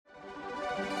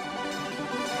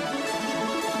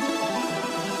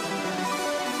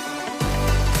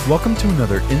Welcome to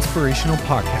another inspirational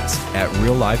podcast at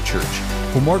Real Life Church.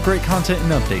 For more great content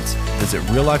and updates, visit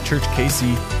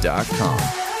reallifechurchkc.com.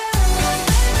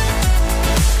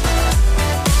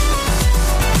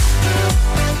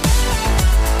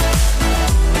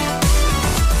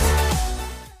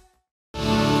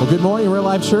 Well, good morning, Real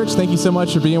Life Church. Thank you so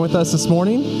much for being with us this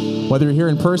morning. Whether you're here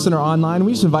in person or online,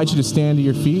 we just invite you to stand to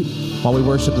your feet while we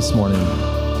worship this morning.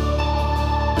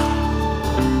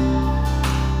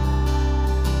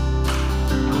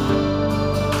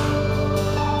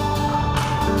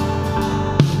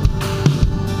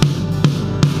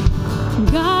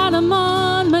 God, I'm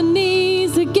on my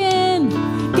knees again.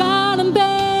 God, I'm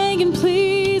begging,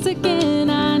 please again.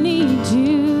 I need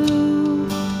you.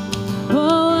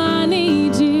 Oh, I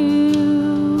need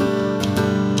you.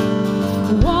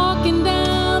 Walking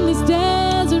down these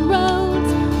desert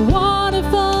roads, water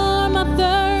for my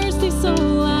thirsty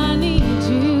soul. I need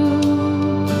you.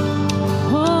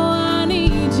 Oh, I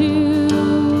need you.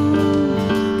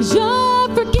 'Cause your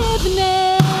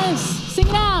forgiveness, sing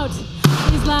it out,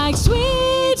 is like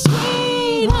sweet,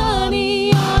 sweet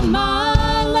honey on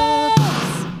my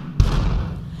lips,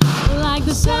 like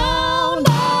the sound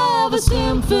of a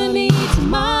symphony to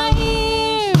my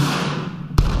ear.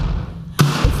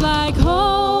 It's like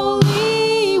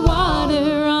holy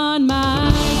water on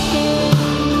my skin.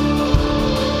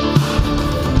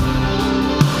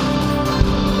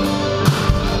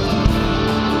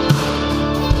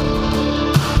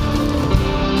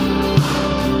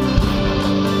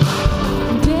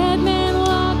 Dead man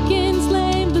walking,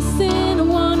 slave to sin. I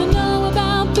wanna know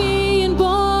about being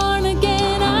born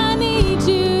again. I need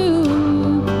you.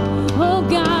 Oh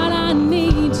God, I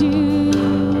need you.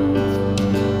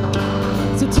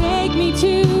 So take me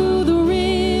to the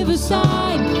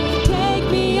riverside. Take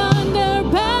me under,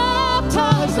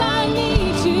 baptize. I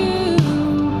need you.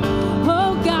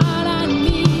 Oh God, I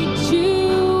need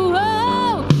you.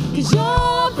 Oh, 'cause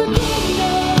your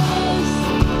forgiveness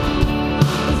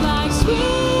is like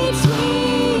sweet,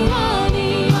 sweet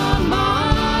honey on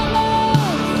my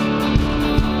lips,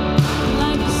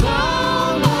 like the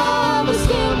sound of a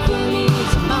symphony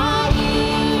to my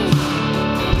ears.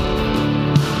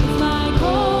 It's like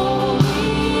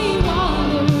holy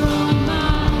water on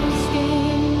my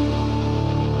skin.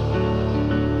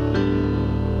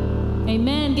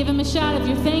 Amen. Give him a shout if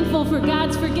you're thankful for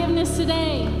God's forgiveness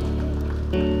today.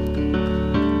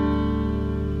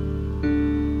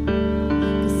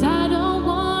 'Cause I don't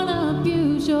wanna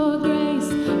abuse your grace.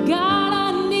 God,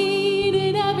 I need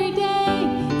it every day.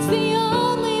 It's the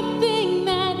only thing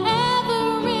that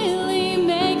ever really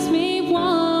makes me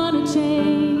wanna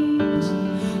change.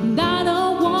 And I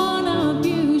don't wanna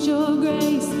abuse your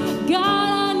grace. God,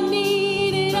 I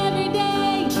need it every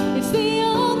day. It's the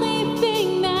only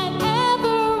thing that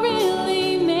ever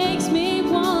really makes me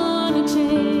wanna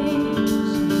change.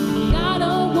 And I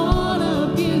don't wanna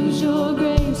abuse your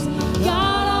grace.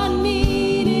 God, I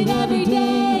need it every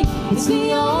day. It's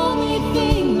the only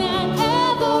thing that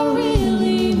ever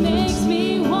really makes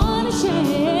me wanna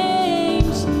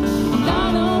change. And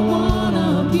I don't wanna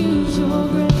abuse your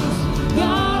grace.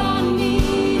 God, I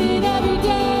need it every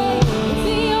day. It's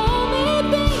the only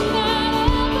thing that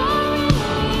ever really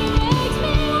makes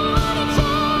me wanna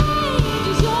change.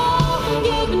 Is your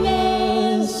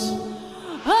forgiveness.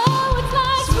 Oh, it's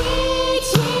like sweet,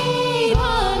 sweet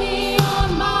honey on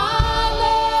my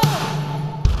lips,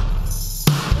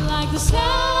 like the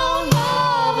sound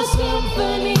of a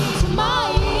symphony to my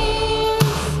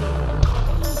ears.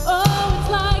 Oh, it's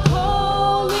like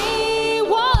holy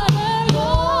water.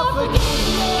 Your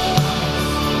forgiveness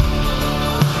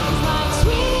is like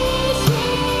sweet,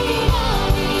 sweet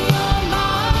honey on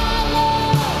my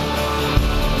lips,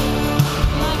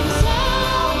 like the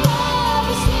sound of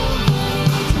a symphony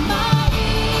to my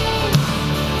ears.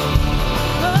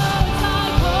 Oh, it's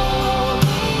like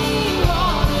holy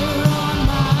water on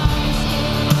my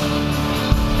skin.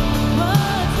 Oh,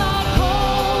 it's like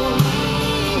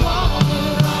holy water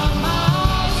on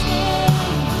my skin.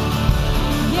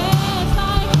 Yeah, it's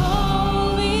like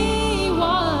holy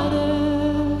water.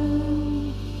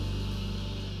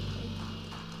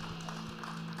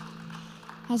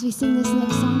 As we sing this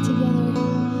next song together, I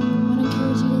want to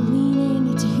encourage you to lean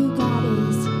into who God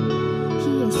is.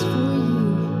 He is for you.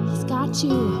 He's got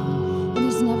you, and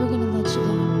He's never going to let you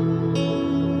down.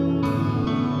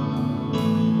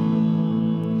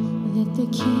 Let the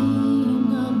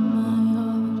King of my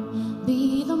heart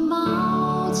be the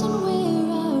mountain where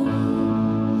I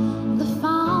roam, the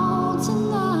fountain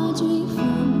I drink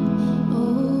from.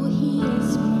 Oh, He is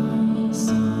my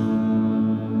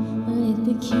song. Let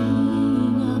the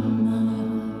King of my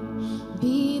heart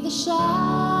be the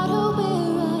shadow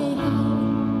where I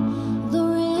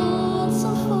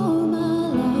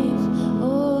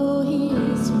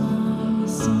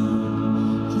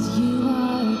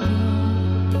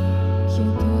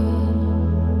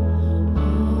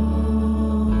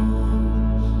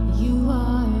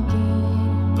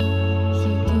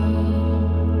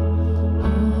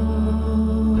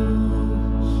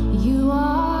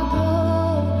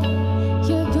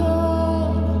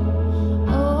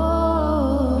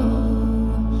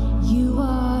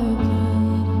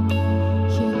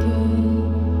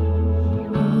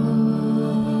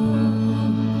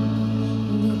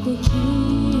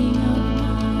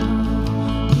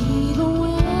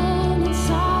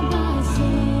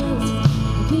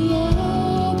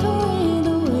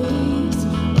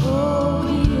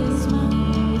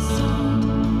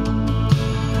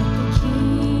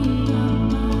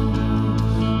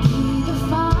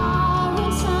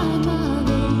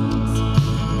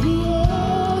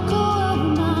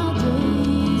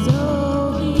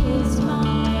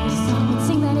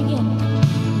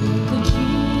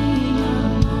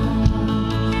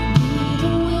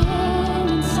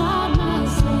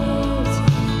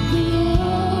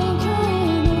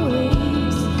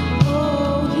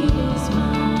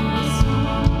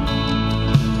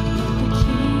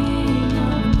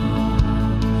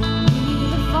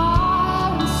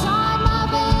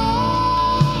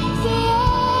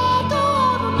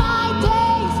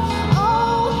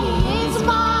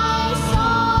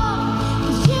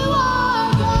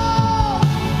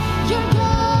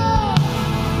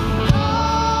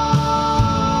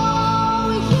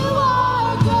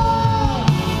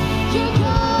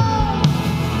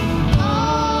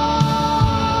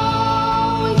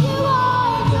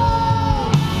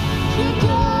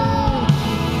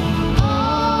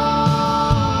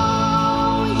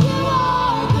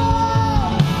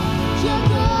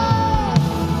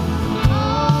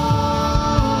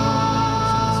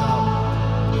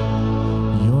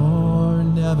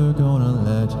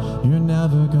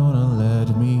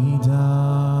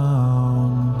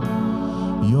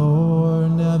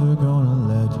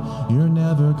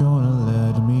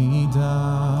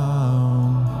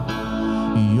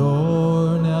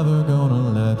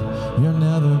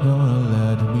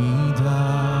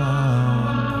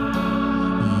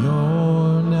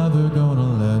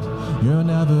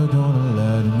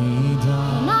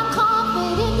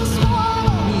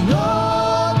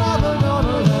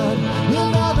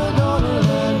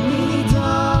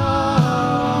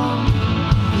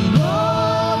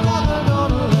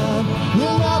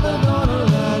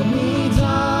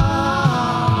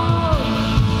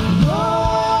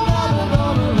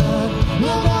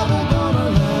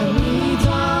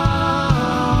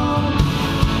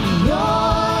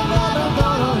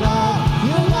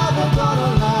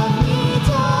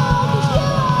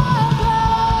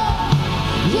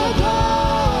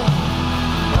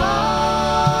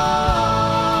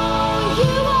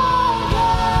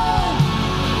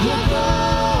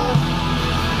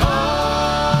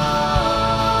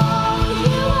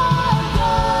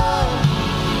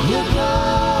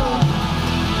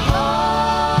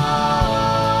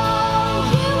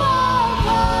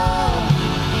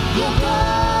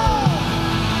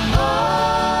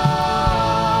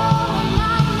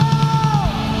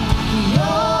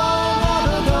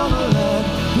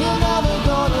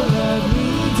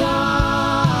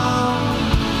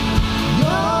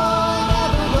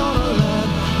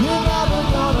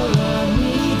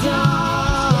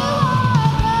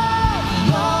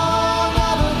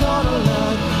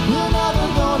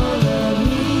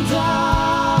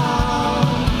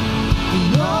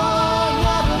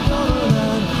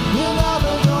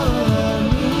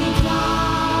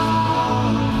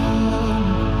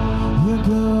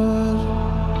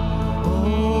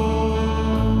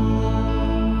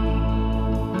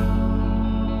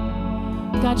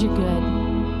you're good.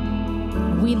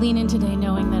 We lean in today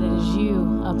knowing that it is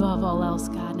you above all else,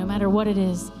 God. No matter what it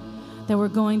is that we're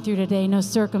going through today, no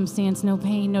circumstance, no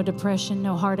pain, no depression,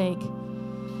 no heartache,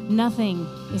 nothing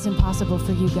is impossible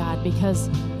for you, God, because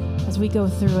as we go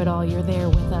through it all, you're there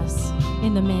with us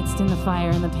in the midst, in the fire,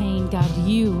 in the pain. God,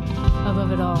 you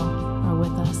above it all are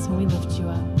with us, and we lift you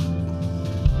up.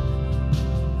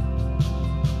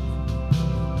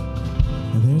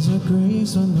 There's a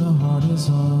grace when the heart is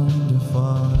under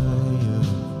fire.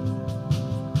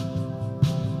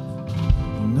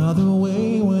 Another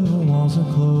way when the walls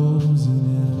are closing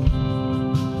in.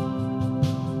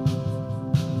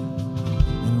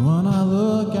 And when I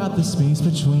look at the space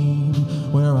between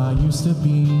where I used to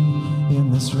be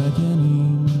in this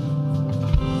reckoning,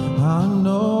 I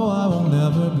know I will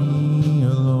never be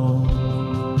alone.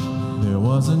 There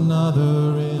was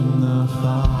another in the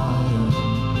fire,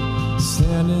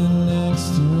 standing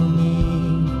next to me.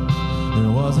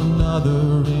 There was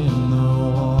another in the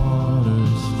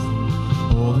waters,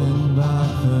 holding back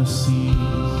the seas.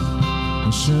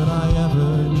 And should I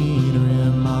ever need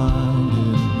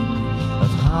reminded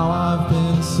of how I've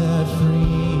been set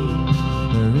free,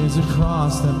 there is a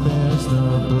cross that bears the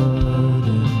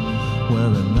burden, where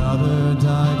another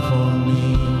died for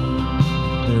me.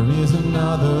 There is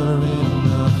another in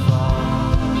the fire.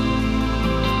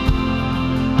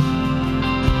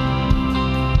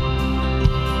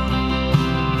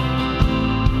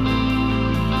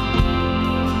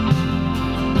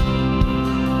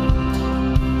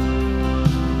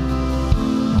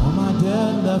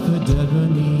 Left for dead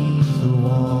beneath the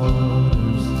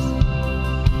waters.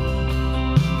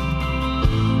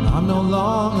 I'm no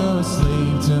longer a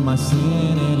slave to my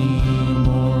sin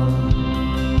anymore.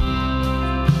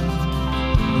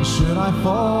 And should I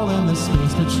fall in the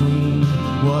space between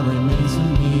what remains of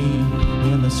me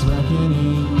in this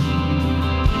reckoning,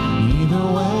 either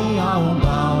way I won't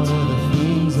bow to the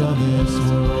things of this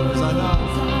world. I know.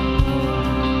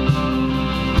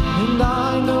 And I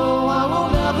know I will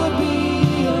never be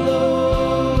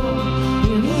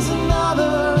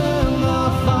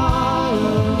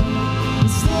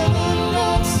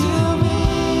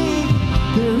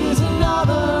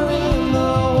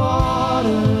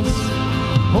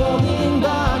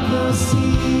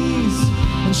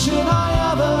should I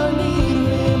ever need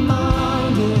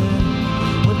reminded,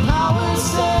 when power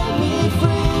set me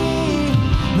free,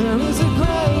 there is a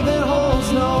grave that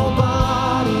holds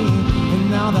nobody, and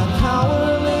now that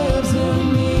power lives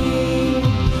in me.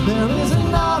 There is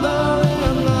another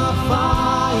in the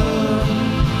fire.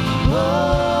 Oh,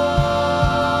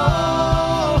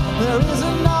 there is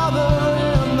another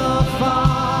in the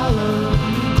fire.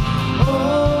 Oh,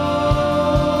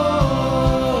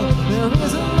 there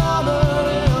is another.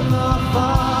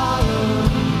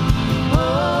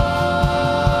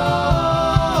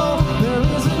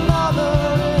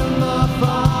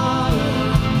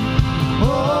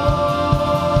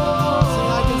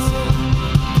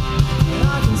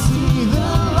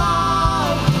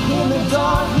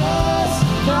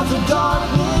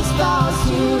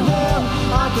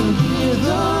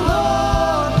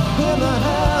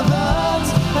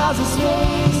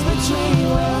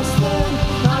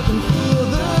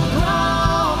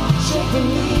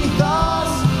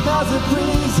 The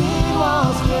prison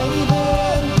walls cave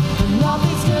in, and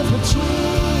nothing stands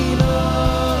between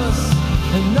us,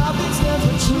 and nothing stands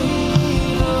between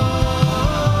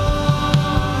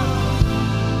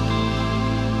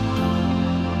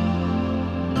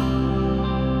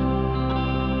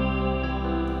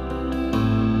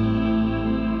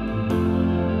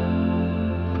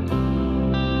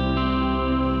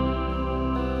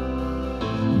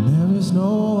And there is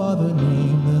no other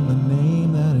name than the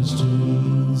name that is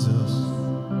Jesus.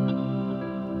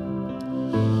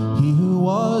 He who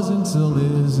was and still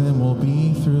is and will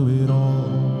be through it all.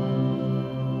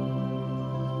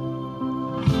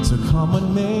 So come what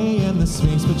may in the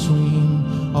space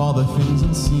between all the things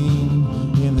unseen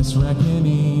in this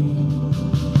reckoning,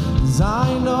 'cause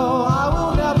I know I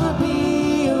will never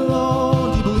be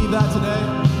alone. Do you believe that today?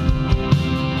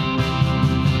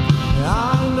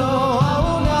 I know I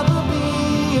will never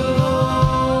be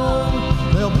alone.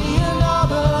 There'll be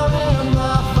another in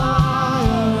the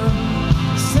fire,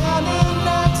 standing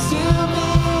next to me.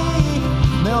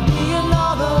 There'll be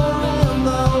another in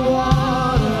the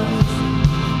waters,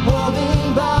 holding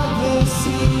back the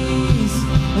seas.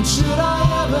 And should I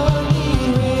ever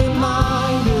need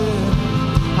reminded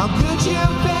how good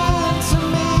you've been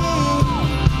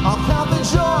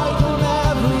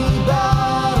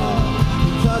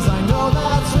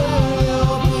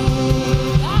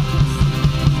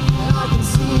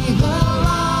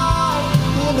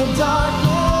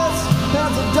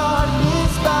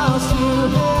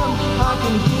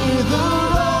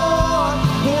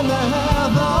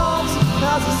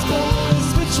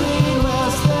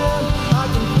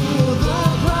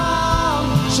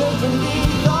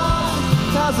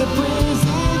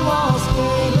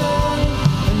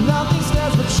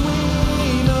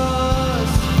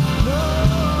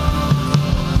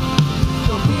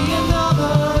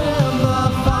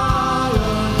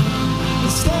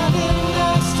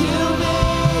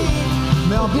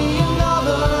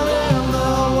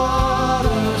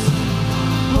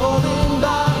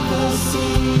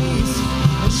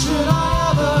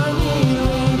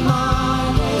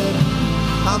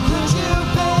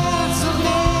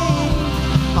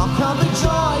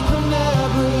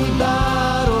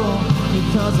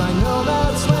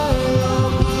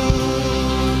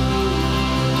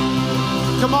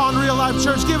Come on, Real Life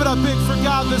Church, give it up big for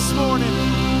God this morning.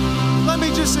 Let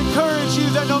me just encourage you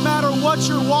that no matter what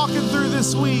you're walking through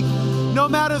this week, no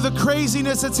matter the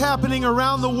craziness that's happening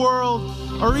around the world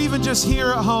or even just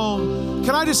here at home,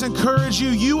 can I just encourage you,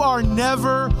 you are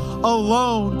never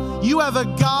alone. You have a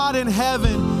God in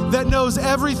heaven that knows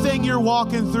everything you're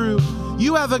walking through.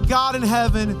 You have a God in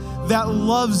heaven that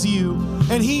loves you,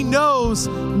 and He knows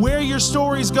where your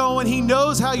story's going. He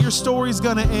knows how your story's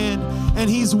gonna end, and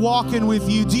He's walking with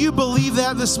you. Do you believe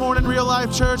that this morning, Real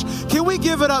Life Church? Can we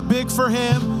give it up big for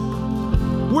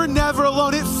Him? We're never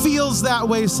alone. It feels that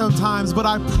way sometimes, but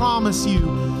I promise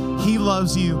you, He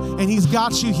loves you, and He's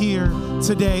got you here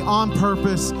today on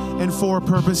purpose and for a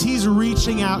purpose. He's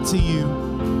reaching out to you.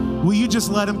 Will you just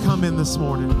let Him come in this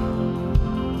morning?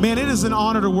 Man, it is an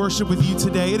honor to worship with you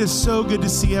today. It is so good to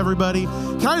see everybody.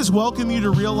 Can I just welcome you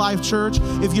to Real Life Church?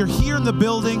 If you're here in the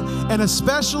building, and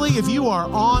especially if you are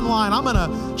online, I'm going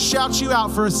to shout you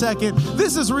out for a second.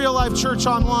 This is Real Life Church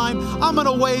Online. I'm going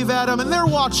to wave at them, and they're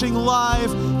watching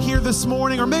live here this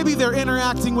morning, or maybe they're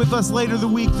interacting with us later the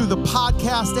week through the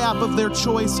podcast app of their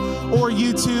choice or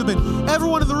YouTube. And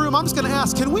everyone in the room, I'm just going to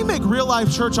ask, can we make Real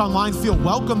Life Church Online feel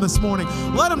welcome this morning?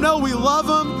 Let them know we love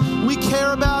them, we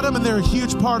care about them, and they're a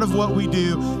huge part of what we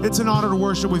do. It's an honor to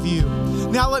worship with you.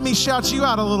 Now let me shout you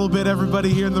out a little bit, everybody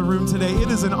here in the room today. It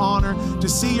is an honor to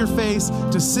see your face,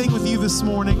 to sing with you this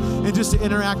morning, and just to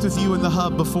interact with you in the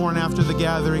hub before and after the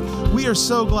gathering. We are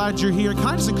so glad you're here. Can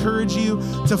I just encourage you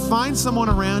to find someone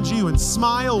around you and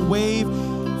smile, wave,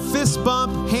 fist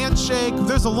bump, handshake.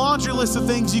 There's a laundry list of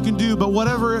things you can do, but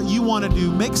whatever you want to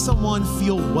do, make someone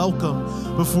feel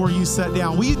welcome before you sit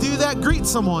down. Will you do that? Greet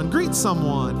someone. Greet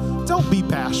someone. Don't be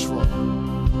bashful.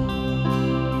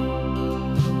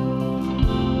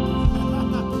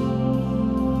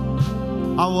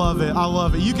 I love it. I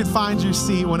love it. You can find your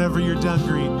seat whenever you're done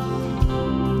greeting.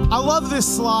 I love this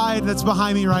slide that's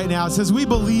behind me right now. It says, we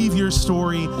believe your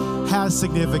story has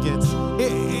significance.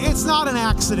 It's not an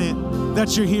accident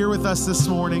that you're here with us this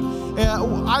morning.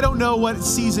 I don't know what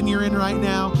season you're in right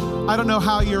now. I don't know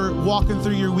how you're walking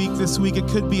through your week this week. It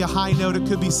could be a high note. It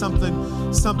could be something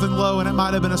low, and it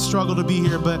might have been a struggle to be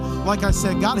here. But like I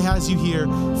said, God has you here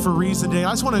for a reason today.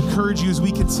 I just want to encourage you as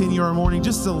we continue our morning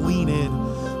just to lean in.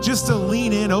 Just to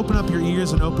lean in, open up your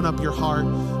ears and open up your heart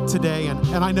today.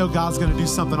 And I know God's going to do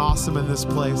something awesome in this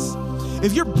place.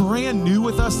 If you're brand new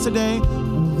with us today,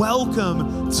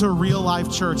 welcome to Real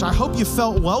Life Church. I hope you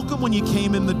felt welcome when you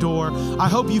came in the door. I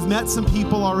hope you've met some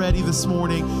people already this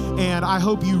morning, and I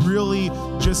hope you really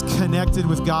just connected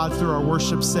with God through our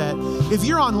worship set. If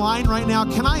you're online right now,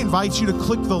 can I invite you to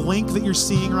click the link that you're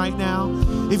seeing right now?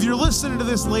 If you're listening to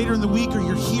this later in the week or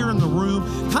you're here in the room,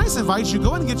 can I just invite you to go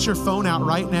ahead and get your phone out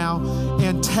right now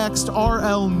and text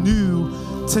RL New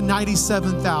to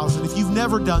 97,000 if you've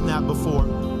never done that before.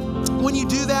 When you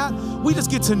do that, we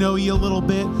just get to know you a little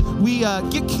bit. We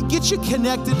get you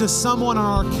connected to someone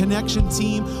on our connection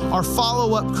team, our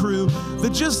follow-up crew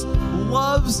that just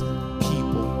loves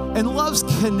people and loves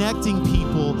connecting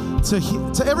people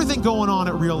to everything going on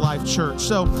at Real Life Church.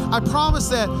 So I promise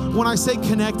that when I say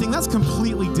connecting, that's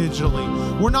completely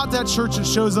digitally. We're not that church that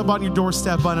shows up on your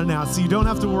doorstep unannounced, so you don't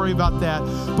have to worry about that.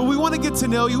 But we want to get to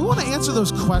know you. We want to answer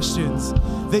those questions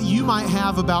that you might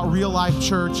have about Real Life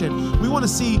Church, and we want to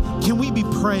see, can we be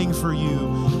praying for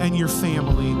you and your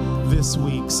family this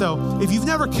week? So if you've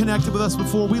never connected with us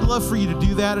before, we'd love for you to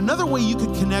do that. Another way you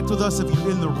could connect with us if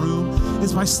you're in the room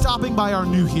is by stopping by our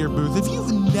New Here booth. If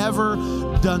you've never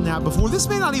done that before, this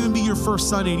may not even be your first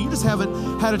Sunday and you just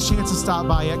haven't had a chance to stop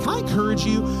by yet, can I encourage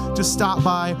you to stop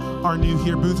by our New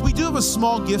Here booth? We do have a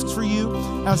small gift for you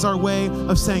as our way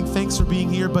of saying thanks for being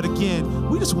here, but again,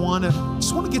 we just want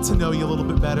to get to know you a little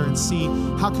bit better and see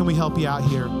how can we help you out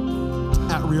here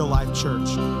at Real Life Church.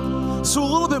 So a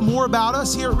little bit more about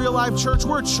us here at Real Life Church.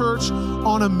 We're a church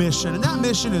on a mission, and that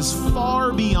mission is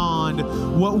far beyond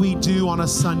what we do on a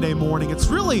Sunday morning. It's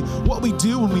really what we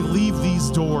do when we leave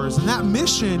these doors, and that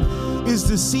mission is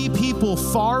to see people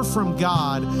far from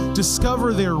God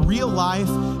discover their real life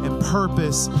and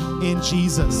purpose in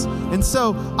Jesus. And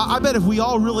so I bet if we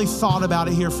all really thought about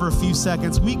it here for a few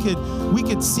seconds, we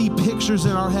could see pictures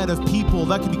in our head of people.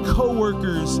 That could be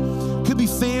coworkers, could be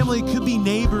family, could be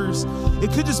neighbors,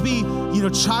 it could just be,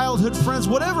 childhood friends,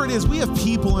 whatever it is. We have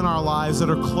people in our lives that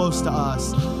are close to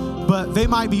us, but they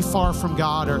might be far from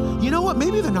God, or you know what,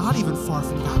 maybe they're not even far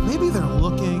from God. Maybe they're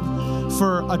looking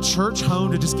for a church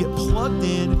home to just get plugged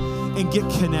in and get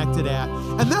connected at.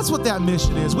 And that's what that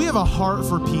mission is. We have a heart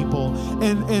for people,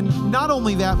 and not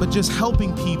only that, but just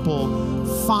helping people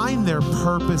find their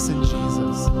purpose in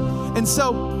Jesus. And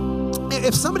so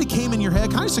if somebody came in your head,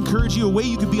 can I just encourage you, a way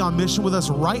you could be on mission with us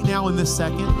right now in this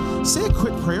second? Say a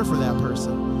quick prayer for that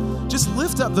person. Just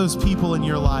lift up those people in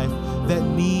your life that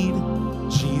need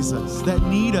Jesus, that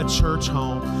need a church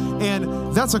home.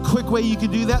 And that's a quick way you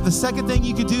could do that. The second thing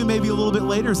you could do maybe a little bit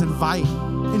later is invite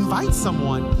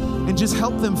someone and just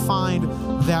help them find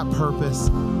that purpose.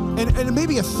 And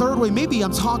maybe a third way, maybe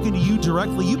I'm talking to you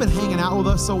directly. You've been hanging out with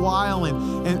us a while,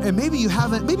 and maybe you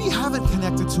haven't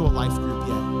connected to a life group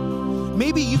yet.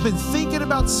 Maybe you've been thinking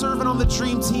about serving on the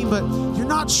dream team, but you're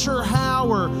not sure how,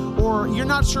 or you're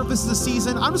not sure if this is the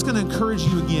season. I'm just going to encourage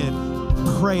you again.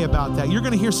 Pray about that. You're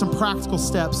going to hear some practical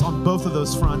steps on both of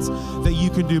those fronts that you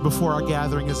can do before our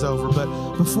gathering is over.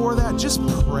 But before that, just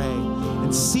pray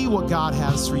and see what God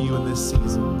has for you in this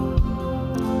season.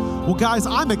 Well, guys,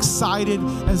 I'm excited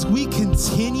as we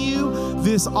continue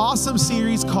this awesome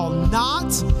series called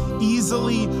Not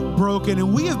Easily Broken.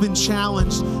 And we have been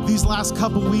challenged these last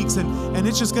couple weeks, and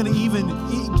it's just going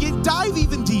to dive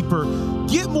even deeper,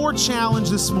 get more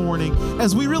challenged this morning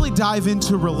as we really dive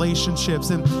into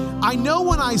relationships. And I know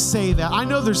when I say that, I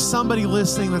know there's somebody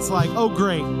listening that's like, oh,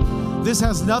 great. This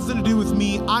has nothing to do with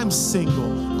me. I'm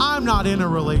single. I'm not in a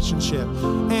relationship.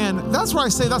 And that's where I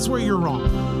say that's where you're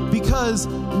wrong. Because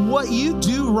what you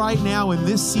do right now in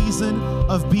this season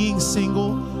of being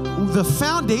single, the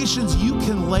foundations you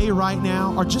can lay right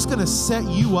now are just going to set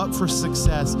you up for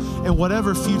success in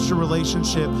whatever future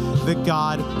relationship that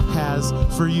God has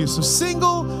for you. So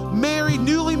single, married,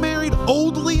 newly married,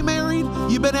 oldly married,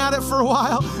 you've been at it for a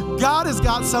while, God has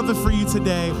got something for you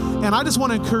today. And I just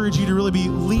want to encourage you to really be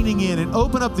leaning in and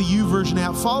open up the YouVersion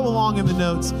app, follow along in the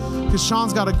notes, because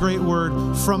Sean's got a great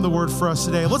word from the Word for us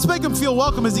today. Let's make him feel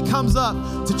welcome as he comes up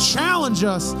to challenge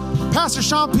us. Pastor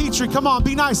Sean Petrie, come on,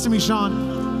 be nice to me,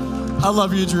 Sean. I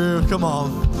love you, Drew. Come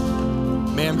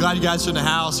on. Man, I'm glad you guys are in the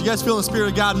house. You guys feeling the Spirit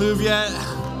of God move yet?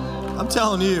 I'm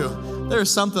telling you, there's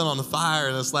something on the fire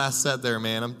in this last set there,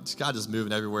 man. God just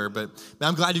moving everywhere. But man,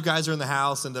 I'm glad you guys are in the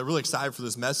house, and really excited for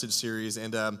this message series.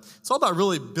 And it's all about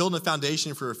really building a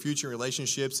foundation for future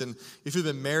relationships. And if you've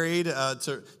been married,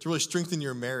 to really strengthen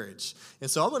your marriage. And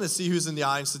so I'm going to see who's in the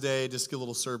audience today. Just get a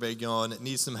little survey going.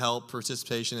 Needs some help.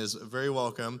 Participation is very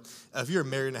welcome. If you're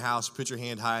married in the house, put your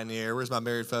hand high in the air. Where's my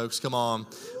married folks? Come on.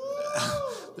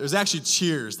 There's actually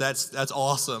cheers. That's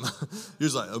awesome. You're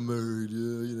just like, I'm married,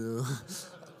 yeah, you know.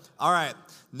 All right,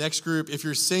 next group. If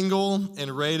you're single and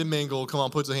ready to mingle, come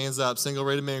on, put your hands up. Single,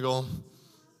 ready to mingle.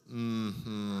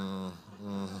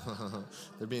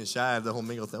 They're being shy of the whole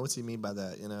mingle thing. What's he mean by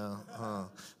that, you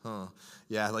know?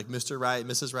 Yeah, like Mr. Right,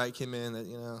 Mrs. Right came in,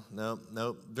 you know.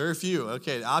 Nope. Very few.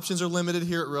 Okay, the options are limited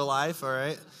here at Real Life, all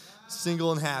right?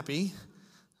 Single and happy.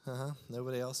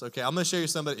 Nobody else? Okay, I'm going to show you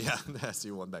somebody. Yeah, I see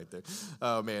one back there.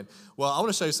 Oh, man. Well, I want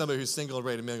to show you somebody who's single and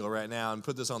ready to mingle right now and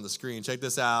put this on the screen. Check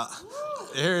this out.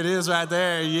 There it is right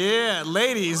there. Yeah,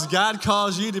 ladies, God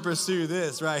calls you to pursue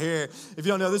this right here. If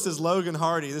you don't know, this is Logan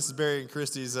Hardy. This is Barry and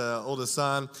Christy's oldest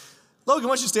son. Logan,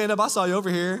 why don't you stand up? I saw you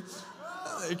over here.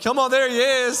 Come on, there he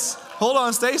is. Hold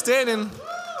on, stay standing.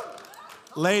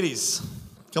 Ladies,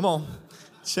 come on.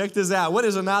 Check this out. What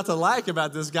is there not to like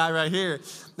about this guy right here?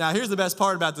 Now, here's the best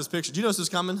part about this picture. Do you know this was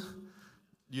coming?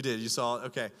 You did. You saw it?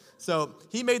 Okay. So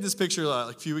he made this picture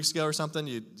like a few weeks ago or something.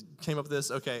 You came up with this?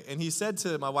 Okay. And he said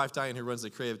to my wife, Diane, who runs the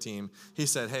creative team, he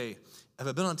said, hey, have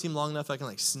I been on a team long enough I can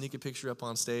like sneak a picture up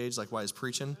on stage like while he's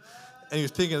preaching? And he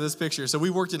was picking up this picture. So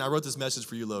we worked in, I wrote this message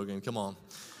for you, Logan. Come on.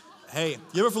 Hey,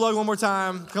 give it for Logan one more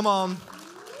time. Come on.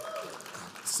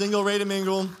 Single, ready to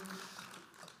mingle.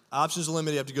 Options are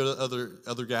limited. You have to go to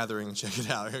other gathering and check it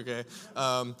out, okay?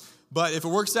 But if it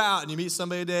works out and you meet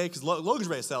somebody today, because Logan's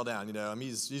ready to settle down, you know. I mean,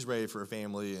 he's ready for a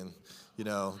family and, you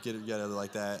know, get it together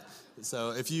like that.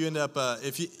 So if you end up,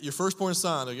 your firstborn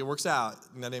son, it works out,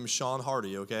 and that name is Sean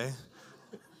Hardy, okay?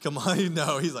 Come on,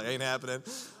 no, he's like, ain't happening.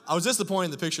 I was disappointed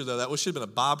in the picture, though. That should have been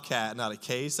a bobcat, not a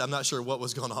case. I'm not sure what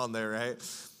was going on there, right?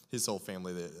 His whole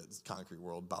family, the concrete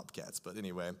world, bobcats. But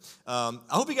anyway, I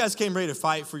hope you guys came ready to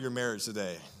fight for your marriage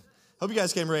today. Hope you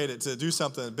guys came ready to do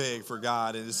something big for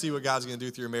God and to see what God's going to do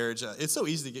through your marriage. It's so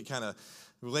easy to get kind of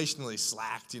relationally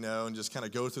slacked, you know, and just kind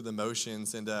of go through the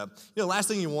motions. And, last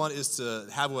thing you want is to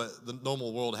have what the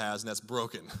normal world has, and that's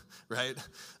broken, right?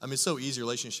 I mean, it's so easy.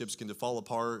 Relationships can fall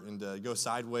apart and go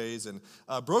sideways. And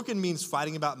broken means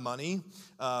fighting about money.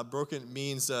 Broken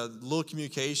means little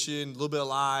communication, a little bit of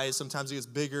lies. Sometimes it gets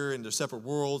bigger and there's separate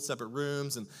worlds, separate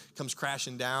rooms, and comes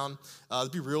crashing down. To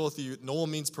be real with you, no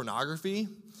one means pornography.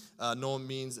 No one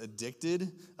means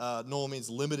addicted. No one means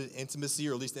limited intimacy,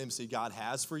 or at least the intimacy God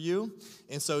has for you.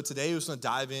 And so today we're just going to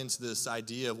dive into this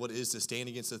idea of what it is to stand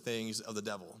against the things of the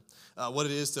devil. What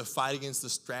it is to fight against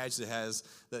the strategy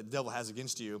that the devil has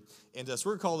against you. And so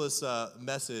we're going to call this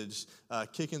message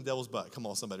Kicking the Devil's Butt. Come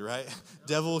on, somebody, right?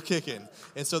 Devil kicking.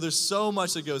 And so there's so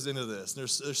much that goes into this.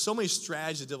 There's so many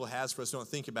strategies the devil has for us to don't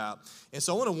think about. And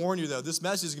so I want to warn you, though, this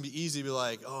message is going to be easy to be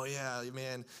like, oh, yeah,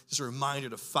 man, just a reminder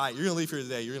to fight. You're going to leave here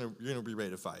today. You're going to be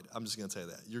ready to fight. I'm just going to tell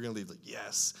you that. You're going to leave like,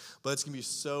 yes. But it's going to be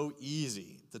so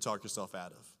easy to talk yourself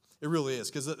out of. It really is,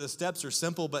 because the steps are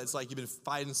simple, but it's like you've been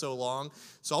fighting so long.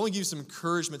 So I want to give you some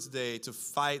encouragement today to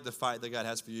fight the fight that God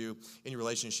has for you in your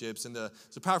relationships. And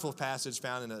it's a powerful passage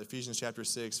found in Ephesians chapter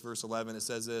 6, verse 11. It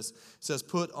says this. It says,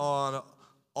 put on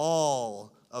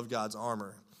all of God's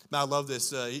armor. Now, I love this.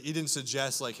 He didn't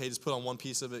suggest, like, hey, just put on one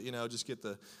piece of it, just get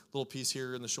the little piece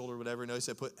here in the shoulder or whatever. No, he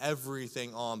said put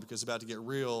everything on because it's about to get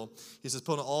real. He says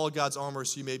put on all God's armor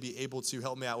so you may be able to,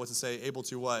 help me out, what's it say, able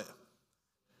to what?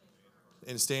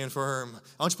 And stand firm.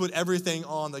 I want you to put everything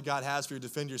on that God has for you to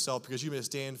defend yourself because you may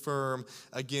stand firm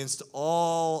against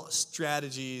all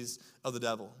strategies of the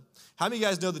devil. How many of you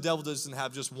guys know the devil doesn't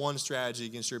have just one strategy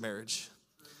against your marriage?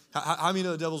 How many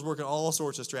know the devil's working all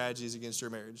sorts of strategies against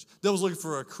your marriage? The devil's looking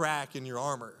for a crack in your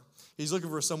armor. He's looking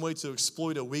for some way to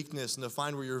exploit a weakness and to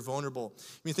find where you're vulnerable. I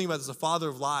mean, think about this, the father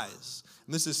of lies.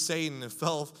 And this is Satan and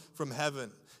fell from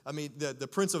heaven. I mean, the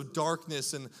prince of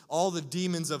darkness and all the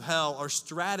demons of hell are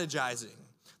strategizing.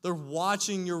 They're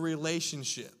watching your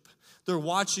relationship. They're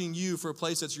watching you for a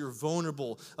place that's you're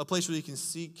vulnerable, a place where you can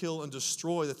seek, kill, and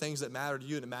destroy the things that matter to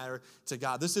you and that matter to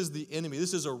God. This is the enemy.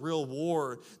 This is a real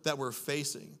war that we're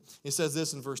facing. He says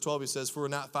this in verse 12. He says, for we're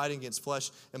not fighting against flesh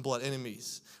and blood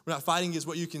enemies. We're not fighting against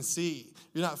what you can see.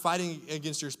 You're not fighting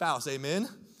against your spouse. Amen?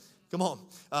 Come on.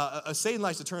 Satan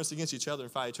likes to turn us against each other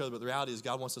and fight each other, but the reality is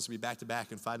God wants us to be back to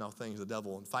back and fighting all things of the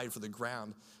devil and fighting for the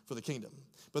ground for the kingdom.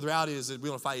 But the reality is that we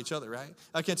don't fight each other, right?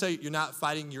 I can't tell you, you're not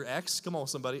fighting your ex. Come on,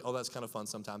 somebody. Oh, that's kind of fun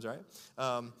sometimes, right?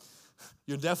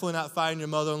 You're definitely not fighting your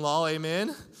mother-in-law.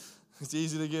 Amen? It's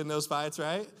easy to get in those fights,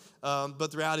 right?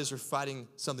 But the reality is we're fighting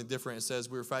something different. It says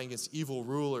we're fighting against evil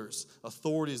rulers,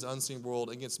 authorities, unseen world,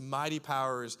 against mighty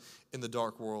powers in the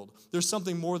dark world. There's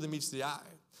something more than meets the eye.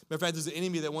 Matter of fact, there's an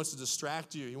enemy that wants to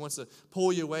distract you. He wants to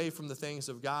pull you away from the things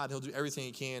of God. He'll do everything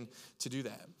he can to do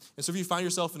that. And so if you find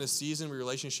yourself in a season where your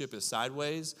relationship is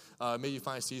sideways, maybe you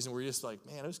find a season where you're just like,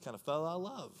 man, I just kind of fell out of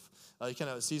love. You kind of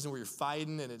have a season where you're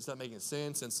fighting and it's not making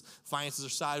sense and finances are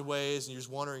sideways and you're just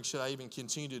wondering, should I even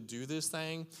continue to do this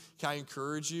thing? Can I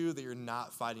encourage you that you're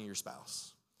not fighting your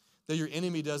spouse? That your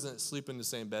enemy doesn't sleep in the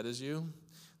same bed as you?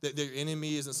 That your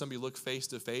enemy isn't somebody you look face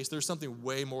to face. There's something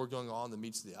way more going on than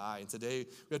meets the eye. And today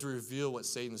we have to reveal what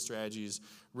Satan's strategies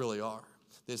really are.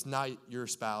 That it's not your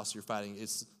spouse you're fighting.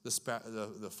 It's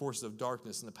the forces of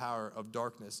darkness and the power of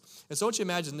darkness. And so I want you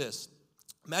to imagine this.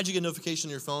 Imagine you get a notification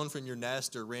on your phone from your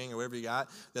Nest or Ring or whatever you got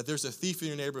that there's a thief in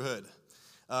your neighborhood.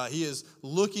 He is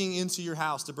looking into your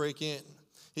house to break in.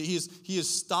 He is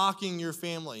stalking your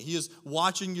family. He is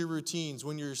watching your routines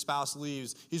when your spouse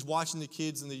leaves. He's watching the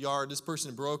kids in the yard. This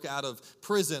person broke out of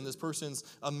prison. This person's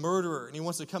a murderer, and he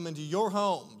wants to come into your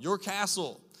home, your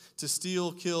castle, to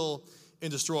steal, kill, and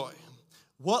destroy.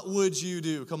 What would you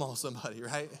do? Come on, somebody,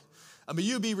 right? I mean,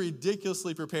 you'd be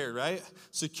ridiculously prepared, right?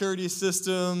 Security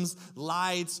systems,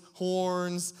 lights,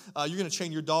 horns. You're going to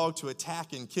train your dog to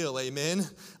attack and kill, amen?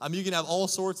 You can have all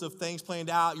sorts of things planned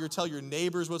out. You'll tell your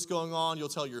neighbors what's going on. You'll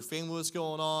tell your family what's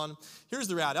going on. Here's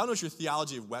the reality. I don't know what your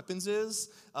theology of weapons is.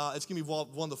 It's going to be one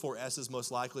of the 4 S's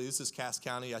most likely. This is Cass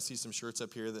County. I see some shirts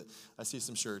up here. I see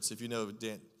some shirts. If you know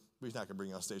Dan, we're not going to bring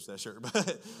you on stage with that shirt.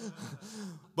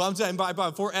 But I'm telling you,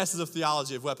 by 4 S's of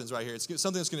theology of weapons right here. It's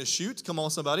something that's going to shoot. Come on,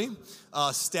 somebody.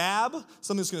 Stab.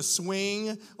 Something that's going to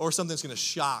swing. Or something that's going to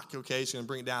shock. Okay, it's going to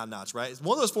bring it down a notch, right? It's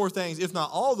one of those 4 things, if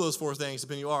not all of those 4 things,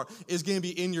 depending who you are, is going to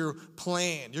be in your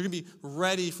plan. You're going to be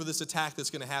ready for this attack that's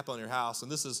going to happen on your house.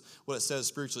 And this is what it says,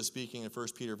 spiritually speaking, in 1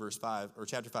 Peter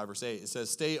chapter 5, verse 8. It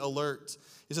says, stay alert.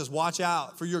 It says, watch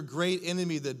out for your great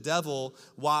enemy, the devil.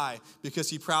 Why? Because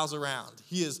he prowls around.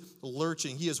 He is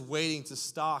lurching. He is waiting to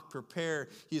stalk, prepare.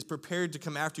 He is prepared to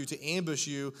come after you, to ambush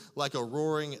you like a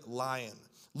roaring lion,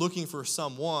 looking for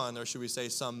someone, or should we say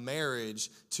some marriage,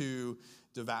 to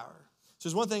devour. So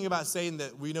there's one thing about Satan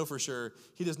that we know for sure.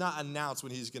 He does not announce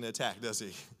when he's going to attack, does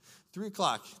he? 3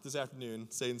 o'clock this afternoon,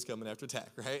 Satan's coming after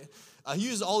attack, right? He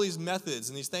uses all these methods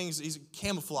and these things. He's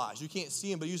camouflage. You can't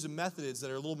see him, but he uses methods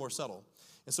that are a little more subtle.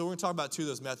 And so we're going to talk about 2 of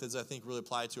those methods I think really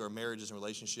apply to our marriages and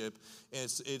relationship. And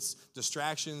it's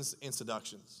distractions and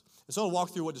seductions. And so I'll walk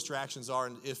through what distractions are.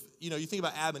 And if you think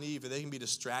about Adam and Eve, if they can be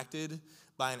distracted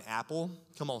by an apple,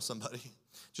 come on, somebody.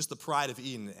 Just the pride of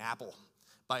eating an apple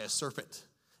by a serpent.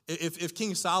 If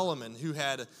King Solomon, who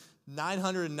had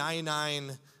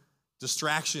 999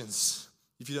 distractions,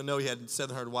 If you don't know, he had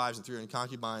 700 wives and 300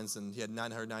 concubines, and he had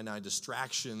 999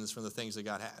 distractions from the things that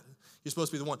God had. He's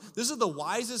supposed to be the one. This is the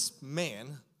wisest man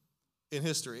in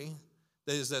history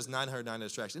that has 909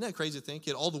 distractions. Isn't that crazy to think?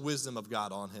 He had all the wisdom of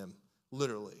God on him,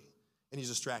 literally, and he's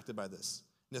distracted by this.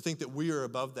 And to think that we are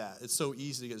above that, it's so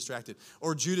easy to get distracted.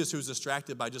 Or Judas, who's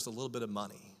distracted by just a little bit of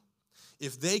money.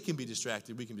 If they can be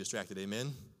distracted, we can be distracted,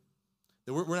 amen?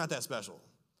 We're not that special.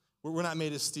 We're not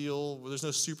made of steel. There's no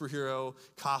superhero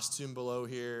costume below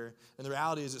here. And the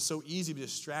reality is it's so easy to be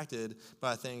distracted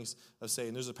by things of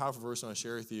Satan. There's a powerful verse I want to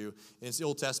share with you. And it's the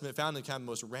Old Testament, found in kind of the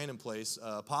most random place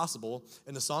possible,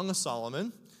 in the Song of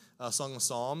Solomon, Song of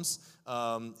Psalms.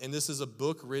 And this is a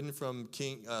book written from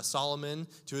King Solomon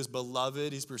to his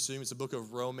beloved. He's pursuing, it's a book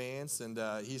of romance. And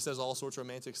he says all sorts of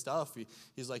romantic stuff.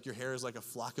 He's like, your hair is like a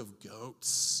flock of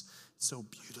goats. It's so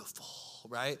beautiful.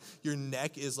 Right? Your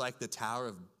neck is like the Tower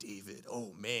of David.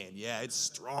 Oh, man, yeah, it's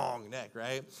strong neck,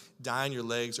 right? Dying, your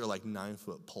legs are like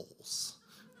 9-foot poles.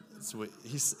 That's what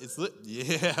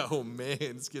yeah, oh, man,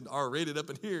 it's getting R-rated up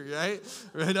in here, right?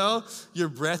 You know? Your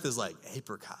breath is like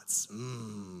apricots.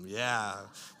 Yeah.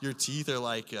 Your teeth are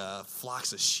like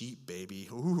flocks of sheep, baby.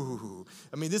 Ooh.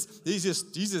 I mean, he's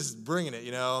just bringing it,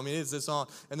 you know? I mean, it's on.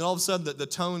 And then all of a sudden, the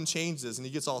tone changes, and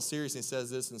he gets all serious, and he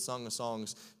says this in Song of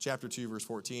Songs, chapter 2, verse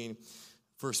 14.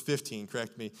 Verse 15,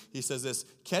 correct me. He says this,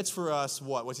 catch for us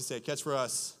what? What's he say? Catch for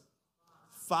us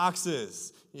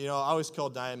foxes. You know, I always call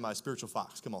Diane my spiritual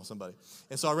fox. Come on, somebody.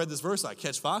 And so I read this verse, like,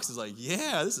 catch foxes. Like,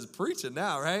 yeah, this is preaching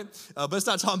now, right? But it's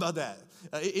not talking about that.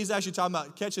 He's actually talking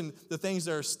about catching the things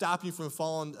that are stopping you from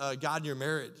following God in your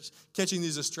marriage. Catching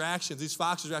these distractions. These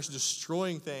foxes are actually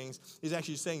destroying things. He's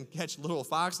actually saying catch little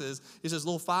foxes. He says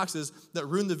little foxes that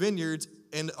ruin the vineyards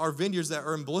and our vineyards that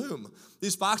are in bloom.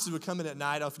 These foxes would come in at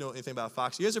night. I don't know if you know anything about a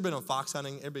fox. You guys ever been on fox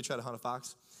hunting? Everybody try to hunt a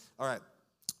fox? All right.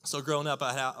 So growing up,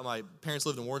 my parents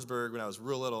lived in Warrensburg when I was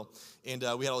real little, and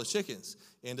we had all the chickens,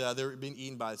 and they were being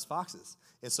eaten by these foxes.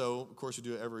 And so, of course, we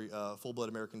do what every full-blood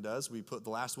American does. We put the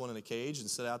last one in a cage and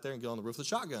sit out there and get on the roof with a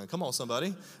shotgun. Come on,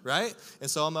 somebody, right? And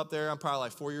so I'm up there. I'm probably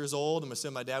like 4 years old. And my son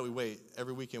and my dad, we wait.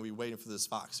 Every weekend, we waiting for this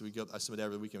fox. So I see my dad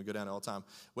every weekend. We go down there all the time,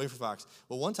 waiting for fox.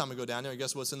 Well, one time I go down there, and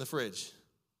guess what's in the fridge?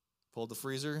 Pulled the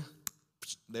freezer.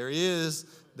 There he is.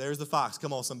 There's the fox.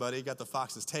 Come on, somebody. Got the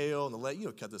fox's tail and the leg. You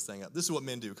know, cut this thing up. This is what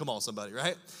men do. Come on, somebody,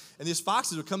 right? And these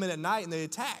foxes would come in at night and they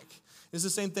attack. It's the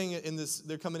same thing in this.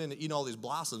 They're coming in and eating all these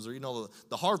blossoms or eating all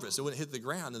the harvest. It wouldn't hit the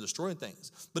ground and destroying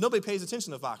things. But nobody pays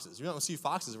attention to foxes. You don't see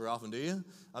foxes very often, do you?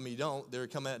 I mean, you don't. They're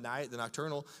coming at night. They're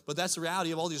nocturnal. But that's the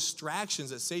reality of all these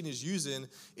distractions that Satan is using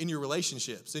in your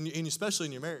relationships, and especially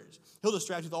in your marriage. He'll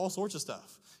distract you with all sorts of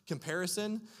stuff.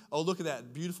 Comparison. Oh, look at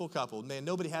that beautiful couple. Man,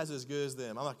 nobody has it as good as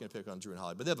them. I'm not going to pick on Drew and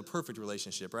Holly, but they have a perfect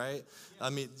relationship, right? Yeah. I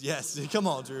mean, yes. Come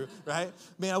on, Drew, right?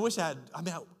 Man, I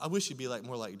wish you'd be like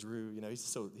more like Drew. You know, he's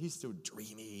so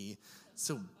dreamy,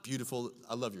 so beautiful.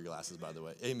 I love your glasses, by the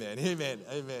way. Amen, amen,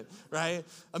 amen, right?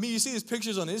 I mean, you see these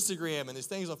pictures on Instagram and these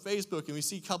things on Facebook, and we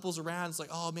see couples around. It's like,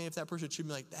 oh, man, if that person treated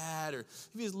me like that, or if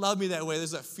he just loved me that way,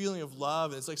 there's that feeling of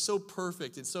love, and it's like so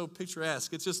perfect and so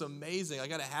picturesque. It's just amazing. I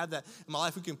got to have that in my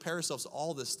life. We compare ourselves to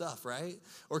all this stuff, right?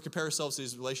 Or compare ourselves to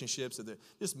these relationships that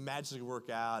just magically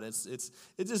work out. It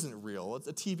isn't real. It's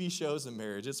a TV shows and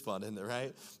marriage. It's fun, isn't it,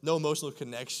 right? No emotional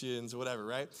connections, whatever,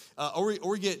 right? Or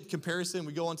we get comparison.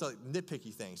 We go into like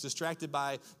nitpicky things, distracted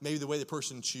by maybe the way the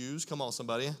person chews. Come on,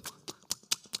 somebody.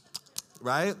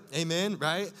 Right? Amen,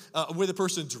 right? Where the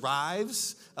person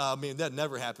drives. I mean, that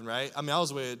never happened, right? I mean, I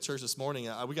was away at church this morning.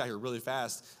 We got here really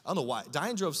fast. I don't know why.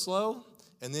 Diane drove slow,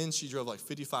 and then she drove like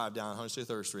 55 down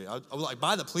 163rd Street. I was like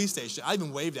by the police station. I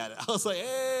even waved at it. I was like,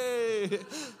 hey.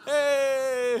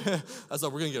 I was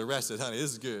like, we're going to get arrested, honey.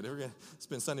 This is good. We're going to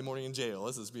spend Sunday morning in jail.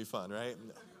 This is be fun, right?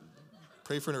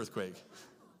 Pray for an earthquake.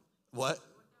 What?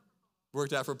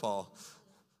 Worked out for Paul.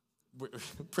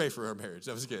 Pray for our marriage.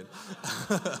 That was good.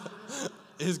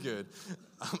 It's good.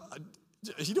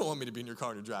 You don't want me to be in your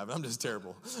car to drive. I'm just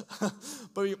terrible.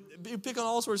 But you pick on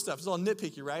all sorts of stuff. It's all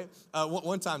nitpicky, right?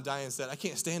 One time Diane said, I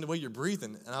can't stand the way you're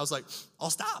breathing. And I was like, I'll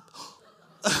stop.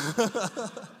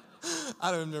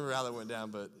 I don't remember how that went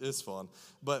down, but it's fun.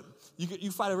 But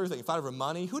you fight over everything. You fight over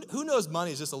money. Who knows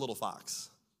money is just a little fox?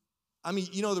 I mean,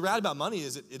 you know, the reality about money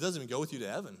is it doesn't even go with you to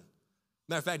heaven.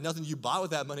 Matter of fact, nothing you bought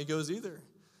with that money goes either.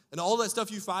 And all that stuff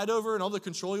you fight over and all the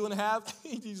control you want to have,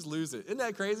 you just lose it. Isn't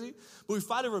that crazy? But we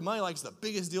fight over money like it's the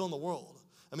biggest deal in the world.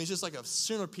 I mean, it's just like a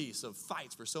centerpiece of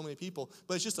fights for so many people,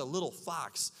 but it's just a little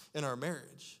fox in our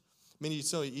marriage. I mean, it's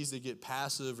so easy to get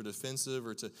passive or defensive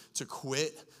or to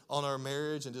quit on our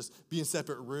marriage and just be in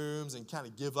separate rooms and kind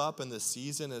of give up in this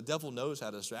season. And the devil knows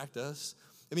how to distract us.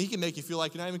 I mean, he can make you feel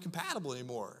like you're not even compatible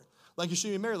anymore. Like you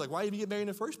shouldn't be married. Like, why did you get married in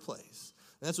the first place?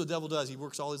 And that's what the devil does. He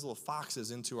works all these little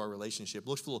foxes into our relationship,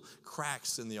 looks for little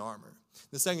cracks in the armor.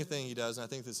 The second thing he does, and I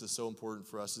think this is so important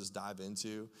for us to just dive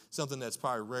into, something that's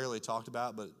probably rarely talked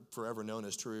about but forever known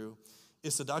as true,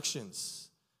 is seductions.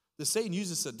 Satan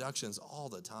uses seductions all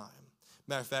the time.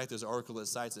 Matter of fact, there's an article that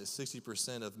cites that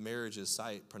 60% of marriages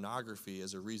cite pornography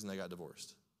as a reason they got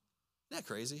divorced. Isn't that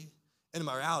crazy? And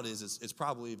my reality is it's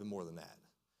probably even more than that.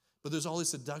 But there's all these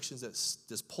seductions that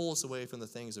just pull us away from the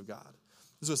things of God.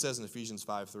 This is what it says in Ephesians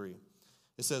 5:3.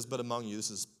 It says, but among you, this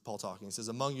is Paul talking. It says,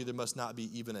 among you there must not be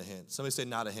even a hint. Somebody say,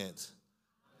 not a hint.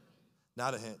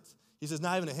 Not a hint. He says,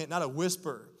 not even a hint, not a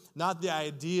whisper, not the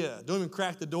idea. Don't even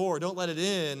crack the door. Don't let it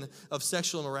in of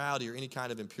sexual immorality or any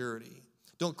kind of impurity.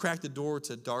 Don't crack the door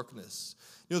to darkness.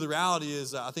 You know, the reality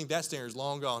is, I think that standard is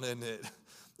long gone, isn't it?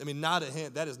 I mean, not a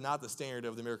hint. That is not the standard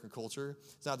of the American culture.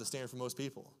 It's not the standard for most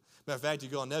people. Matter of fact, you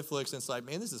go on Netflix and it's like,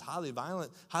 man, this is highly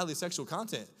violent, highly sexual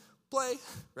content. Play,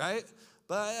 right?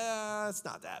 But it's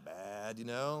not that bad, you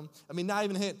know? I mean, not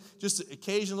even a hint. Just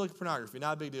occasional look at pornography,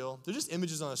 not a big deal. They're just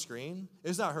images on a screen.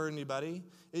 It's not hurting anybody.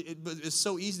 But it's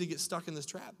so easy to get stuck in this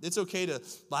trap. It's okay to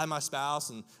lie to my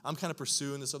spouse and I'm kind of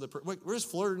pursuing this other person. We're just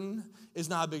flirting. It's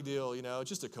not a big deal, you know? It's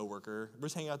just a coworker. We're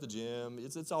just hanging out at the gym.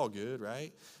 It's all good,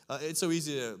 right? It's so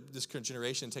easy to, this current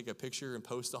generation, take a picture and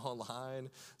post it online.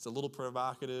 It's a little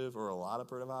provocative or a lot of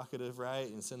provocative, right?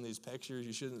 And send these pictures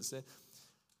you shouldn't send.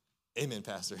 Amen,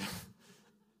 Pastor.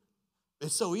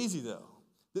 It's so easy, though.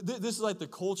 This is like the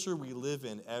culture we live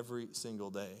in every single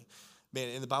day. Man,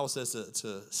 and the Bible says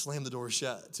to slam the door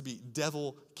shut, to be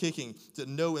devil kicking, to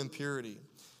no impurity.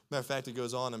 Matter of fact, it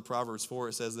goes on in Proverbs 4,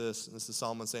 it says this, and this is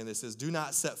Solomon saying this, it says, do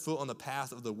not set foot on the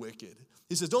path of the wicked.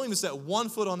 He says, don't even set one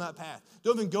foot on that path.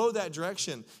 Don't even go that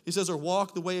direction. He says, or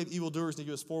walk the way of evildoers, and he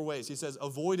gives 4 ways. He says,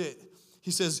 avoid it.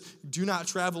 He says, do not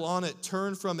travel on it.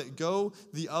 Turn from it. Go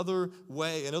the other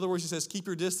way. In other words, he says, keep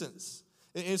your distance.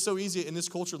 And it's so easy in this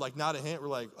culture, like not a hint. We're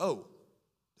like, oh,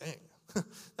 dang.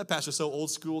 That pastor's so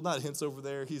old school, not hints over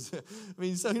there. So,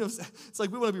 you know, it's like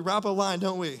we want to be right up a line,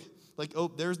 don't we? Like, oh,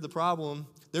 there's the problem.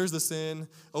 There's the sin.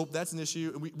 Oh, that's an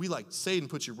issue. And we like, Satan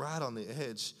puts you right on the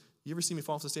edge. You ever seen me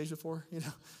fall off the stage before? You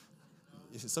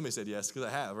know, somebody said yes, because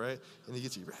I have, right? And he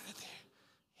gets you right there.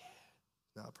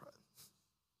 Yeah, not a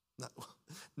problem.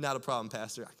 Not a problem,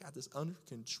 Pastor. I got this under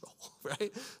control,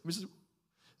 right?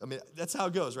 I mean, that's how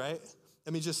it goes, right?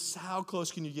 I mean, just how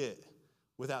close can you get?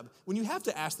 When you have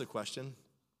to ask the question,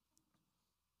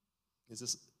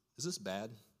 is this bad?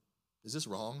 Is this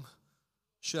wrong?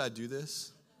 Should I do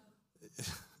this?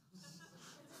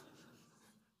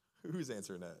 Who's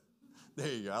answering that? There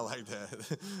you go. I like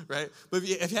that, right? But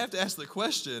if you have to ask the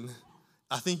question,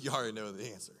 I think you already know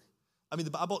the answer. I mean,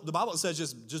 the Bible says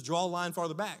just draw a line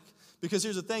farther back. Because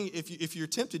here's the thing, if you're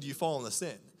tempted, you fall into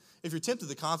sin. If you're tempted,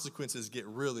 the consequences get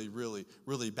really, really,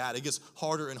 really bad. It gets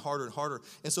harder and harder and harder.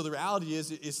 And so the reality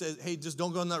is, it says, hey, just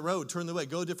don't go on that road. Turn the way.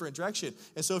 Go a different direction.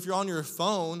 And so if you're on your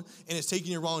phone and it's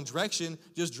taking you the wrong direction,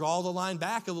 just draw the line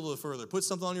back a little further. Put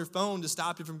something on your phone to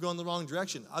stop you from going the wrong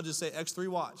direction. I'll just say X3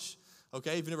 Watch.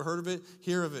 Okay, if you've never heard of it,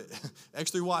 hear of it.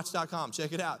 X3watch.com,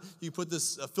 check it out. You put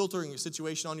this filtering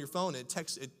situation on your phone. It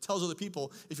tells other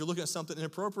people if you're looking at something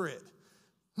inappropriate.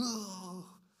 Oh,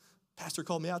 pastor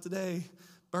called me out today.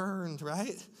 Burned,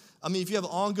 right? I mean, if you have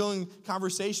an ongoing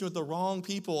conversation with the wrong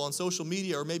people on social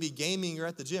media or maybe gaming or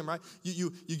at the gym, right?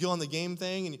 You go on the game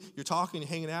thing and you're talking, you're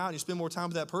hanging out, and you spend more time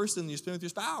with that person than you spend with your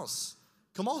spouse.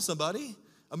 Come on, somebody.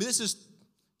 I mean, this is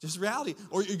just reality.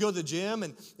 Or you go to the gym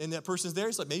and that person's there.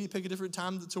 It's like maybe pick a different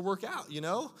time to work out, you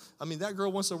know? I mean, that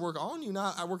girl wants to work on you,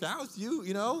 not I work out with you,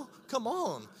 you know? Come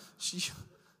on.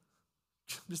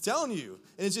 I'm just telling you.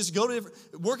 And it's just go to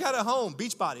work out at home,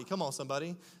 Beachbody. Come on,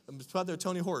 somebody. Put out there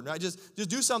Tony Horton, right? Just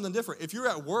do something different. If you're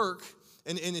at work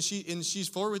and she's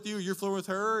flirting with you, or you're flirting with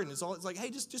her, and it's like, hey,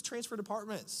 just transfer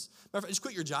departments. Matter of fact, just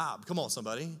quit your job. Come on,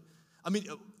 somebody. I mean,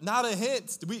 not a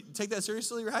hint. Do we take that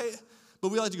seriously, right?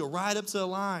 But we like to go right up to the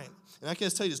line. And I can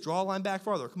just tell you, just draw a line back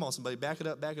farther. Come on, somebody. Back it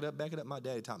up, back it up, back it up. My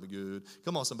daddy taught me good.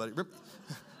 Come on, somebody.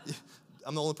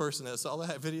 I'm the only person that saw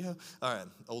that video. All right,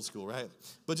 old school, right?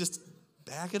 But just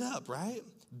back it up, right?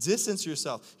 Distance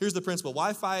yourself. Here's the principle.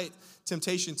 Why fight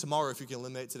temptation tomorrow if you can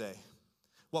eliminate it today?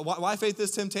 Why fight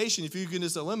this temptation if you can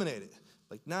just eliminate it?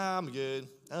 Like, nah, I'm good.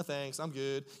 No, thanks, I'm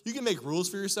good. You can make rules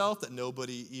for yourself that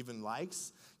nobody even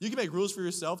likes. You can make rules for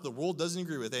yourself the world doesn't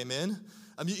agree with, amen?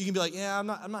 I mean, you can be like, yeah, I'm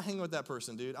not hanging with that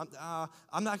person, dude.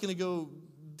 I'm not going to go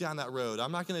down that road.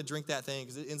 I'm not going to drink that thing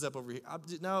because it ends up over here.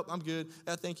 No, I'm good.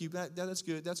 Thank you. That's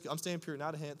good. That's good. I'm staying pure.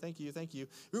 Not a hint. Thank you. Thank you.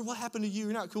 What happened to you?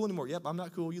 You're not cool anymore. Yep, I'm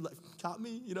not cool. You caught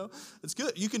me, you know. It's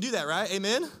good. You can do that, right?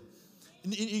 Amen?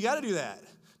 You got to do that.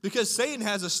 Because Satan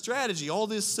has a strategy, all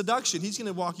this seduction. He's going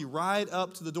to walk you right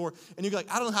up to the door. And you're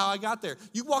like, I don't know how I got there.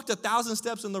 You walked 1,000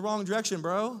 steps in the wrong direction,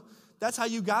 bro. That's how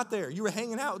you got there. You were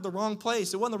hanging out at the wrong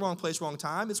place. It wasn't the wrong place, wrong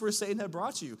time. It's where Satan had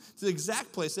brought you to the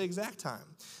exact place, the exact time.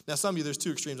 Now, some of you, there's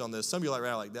two extremes on this. Some of you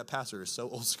are like, that pastor is so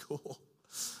old school.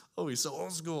 Oh, he's so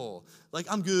old school. Like,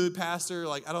 I'm good, pastor.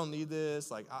 Like, I don't need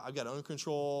this. Like, I've got own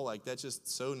control. Like, that's just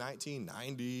so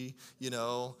 1990, you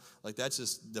know. Like, that's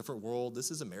just different world.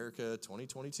 This is America,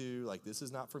 2022. Like, this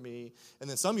is not for me. And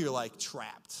then some of you are, like,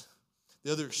 trapped.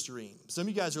 The other extreme. Some of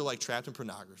you guys are, like, trapped in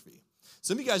pornography.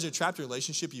 Some of you guys are trapped in a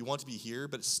relationship. You want to be here,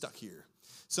 but it's stuck here.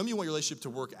 Some of you want your relationship to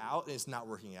work out, and it's not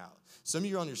working out. Some of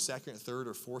you are on your second, third,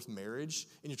 or fourth marriage,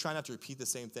 and you're trying not to repeat the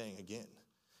same thing again.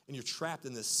 And you're trapped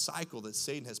in this cycle that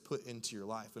Satan has put into your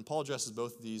life. And Paul addresses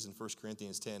both of these in 1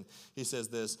 Corinthians 10. He says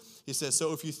this. He says,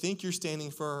 so if you think you're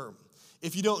standing firm,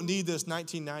 if you don't need this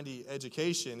 1990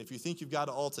 education, if you think you've got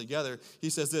it all together, he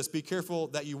says this, be careful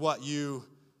that you what? Be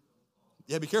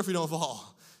careful you don't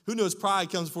fall. Who knows pride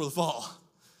comes before the fall.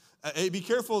 Be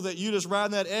careful that you just ride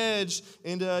on that edge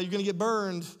and you're going to get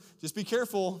burned. Just be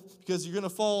careful because you're going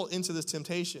to fall into this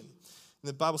temptation. And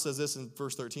the Bible says this in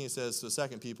verse 13. It says to the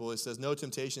second people, it says, no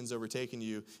temptation's overtaken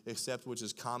you except which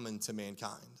is common to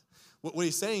mankind. What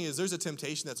he's saying is there's a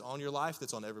temptation that's on your life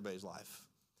that's on everybody's life.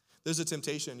 There's a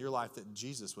temptation in your life that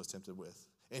Jesus was tempted with,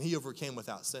 and he overcame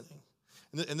without sinning.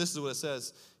 And this is what it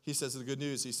says. He says the good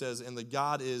news. He says, and the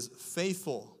God is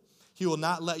faithful. He will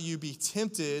not let you be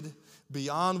tempted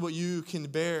beyond what you can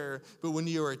bear. But when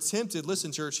you are tempted,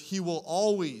 listen, church, he will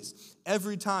always,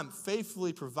 every time,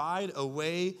 faithfully provide a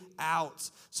way out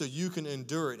so you can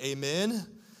endure it. Amen?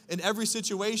 In every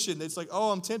situation, it's like,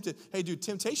 oh, I'm tempted. Hey, dude,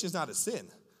 temptation is not a sin.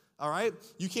 All right?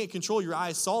 You can't control your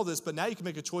eyes saw this, but now you can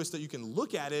make a choice that you can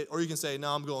look at it or you can say,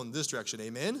 no, I'm going this direction.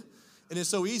 Amen? And it's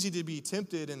so easy to be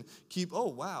tempted and keep, oh,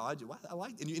 wow, I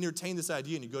like it. And you entertain this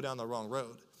idea and you go down the wrong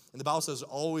road. And the Bible says there's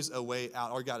always a way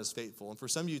out. Our God is faithful. And for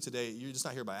some of you today, you're just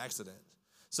not here by accident.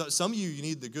 So some of you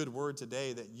need the good word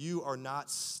today that you are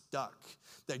not stuck,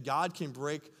 that God can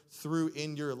break through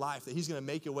in your life, that he's going to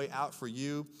make a way out for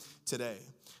you today.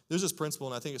 There's this principle,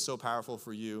 and I think it's so powerful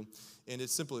for you, and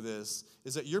it's simply this,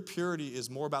 is that your purity is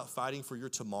more about fighting for your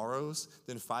tomorrows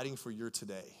than fighting for your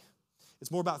today. It's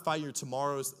more about fighting your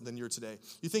tomorrows than your today.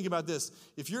 You think about this.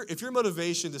 If your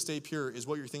motivation to stay pure is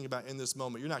what you're thinking about in this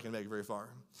moment, you're not going to make it very far.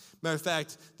 Matter of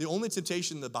fact, the only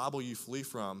temptation in the Bible you flee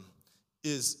from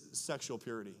is sexual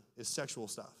purity, is sexual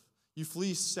stuff. You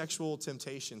flee sexual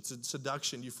temptation,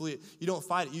 seduction. You flee it. You don't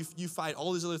fight it. You fight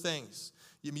all these other things.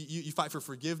 You fight for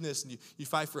forgiveness, and you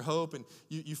fight for hope, and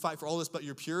you fight for all this, but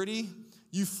your purity,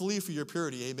 you flee for your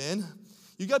purity. Amen?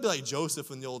 You got to be like Joseph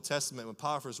in the Old Testament when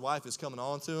Potiphar's wife is coming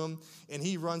on to him, and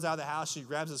he runs out of the house, she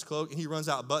grabs his cloak, and he runs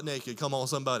out butt naked. Come on,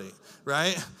 somebody,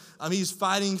 right? I mean, he's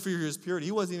fighting for his purity.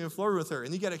 He wasn't even flirting with her,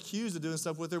 and he got accused of doing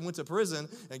stuff with her, went to prison,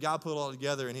 and God put it all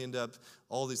together, and he ended up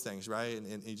all these things, right?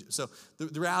 And so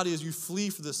the reality is you flee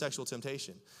for the sexual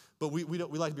temptation, but we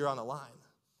like to be around the line.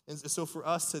 And so for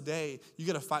us today, you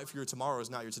got to fight for your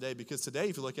tomorrows, not your today, because today,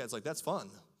 if you look at it, it's like, that's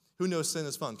fun. Who knows sin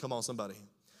is fun? Come on, somebody.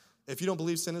 If you don't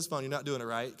believe sin is fun, you're not doing it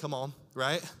right. Come on,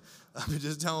 right? I'm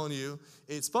just telling you,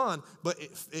 it's fun, but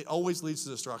it always leads to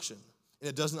destruction, and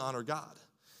it doesn't honor God.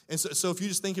 And so if you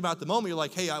just think about the moment, you're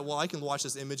like, hey, I can watch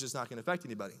this image. It's not going to affect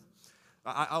anybody.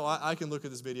 I can look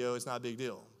at this video. It's not a big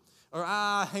deal. Or,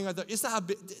 hang out there. It's not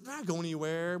we're not going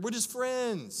anywhere. We're just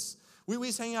friends. We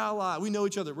just hang out a lot. We know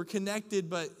each other. We're connected,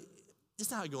 but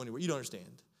it's not going anywhere. You don't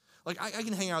understand. Like, I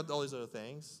can hang out with all these other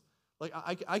things. Like,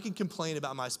 I can complain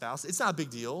about my spouse. It's not a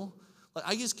big deal. Like,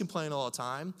 I just complain all the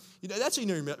time. You know, that's how you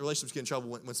know your relationships get in trouble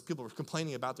when people are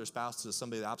complaining about their spouse to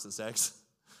somebody of the opposite sex.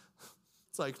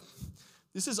 It's like,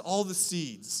 this is all the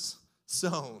seeds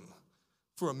sown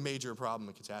for a major problem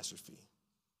and catastrophe.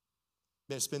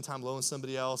 Man, spend time alone with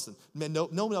somebody else, and man, no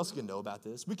one else can know about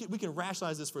this. We can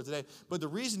rationalize this for today, but the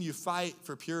reason you fight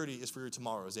for purity is for your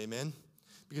tomorrows, amen?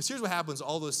 Because here's what happens,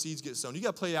 all those seeds get sown. You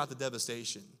got to play out the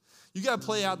devastation. You got to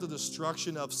play out the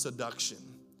destruction of seduction.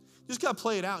 You just got to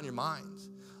play it out in your mind.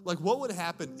 Like, what would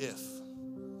happen if?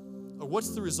 Or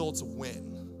what's the results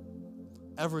when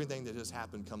everything that just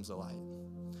happened comes to light?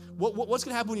 What's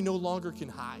going to happen when you no longer can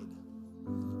hide?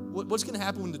 What's going to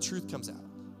happen when the truth comes out?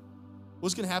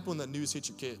 What's going to happen when the news hits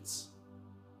your kids?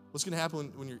 What's going to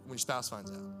happen when your spouse finds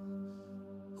out?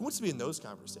 Who wants to be in those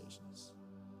conversations?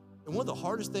 And one of the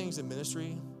hardest things in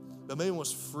ministry, but maybe the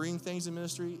most freeing things in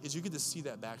ministry, is you get to see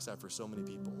that backside for so many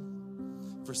people.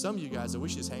 For some of you guys, I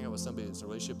wish you just hang out with somebody that's in a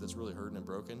relationship that's really hurting and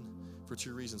broken for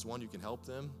two reasons. One, you can help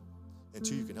them, and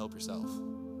two, you can help yourself.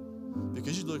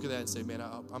 Because you look at that and say, man,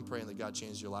 I'm praying that God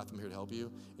changes your life. I'm here to help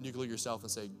you. And you can look at yourself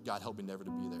and say, God, help me never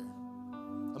to be there.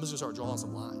 I'm just going to start drawing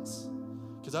some lines.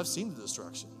 Because I've seen the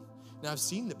destruction. And I've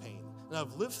seen the pain. And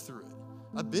I've lived through it.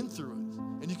 I've been through it.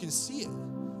 And you can see it.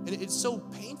 And it's so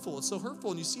painful. It's so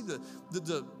hurtful. And you see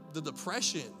the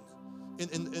depression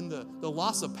and the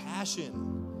loss of passion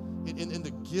and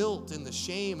the guilt and the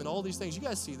shame and all these things. You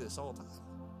guys see this all the time.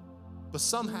 But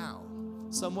somehow,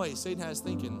 some way, Satan has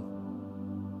thinking,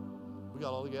 we got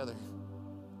it all together.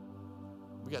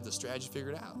 We got the strategy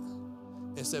figured out.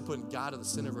 Instead of putting God at the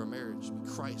center of our marriage,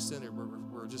 Christ centered,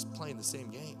 we're just playing the same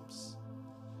games.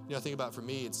 You know, I think about for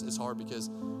me, it's hard because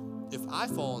if I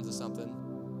fall into something,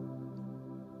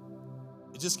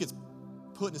 it just gets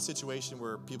put in a situation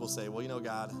where people say, well, you know,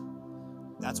 God,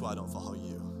 that's why I don't follow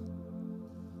you.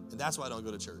 And that's why I don't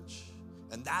go to church.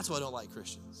 And that's why I don't like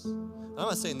Christians. And I'm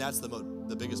not saying that's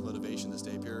the biggest motivation to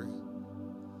stay pure,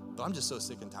 but I'm just so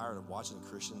sick and tired of watching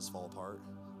Christians fall apart.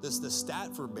 The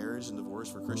stat for marriage and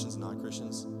divorce for Christians and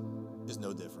non-Christians is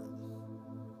no different.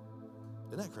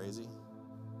 Isn't that crazy?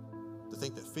 To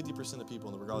think that 50% of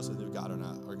people, regardless of whether God or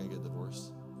not, are going to get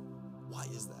divorced. Why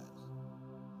is that?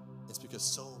 It's because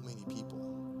so many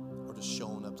people are just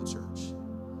showing up to church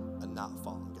and not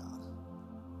following God.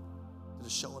 They're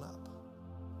just showing up.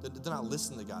 They're not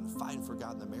listening to God and fighting for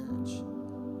God in their marriage.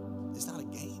 It's not a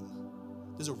game.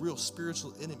 There's a real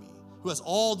spiritual enemy who has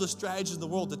all the strategies in the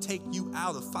world to take you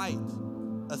out of the fight.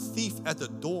 A thief at the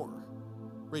door,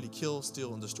 ready to kill,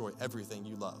 steal, and destroy everything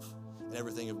you love and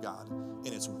everything of God. And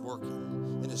it's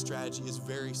working. And his strategy is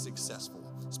very successful,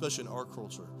 especially in our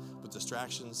culture, with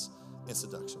distractions and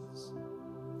seductions.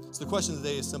 So the question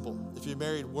today is simple. If you're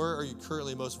married, where are you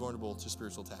currently most vulnerable to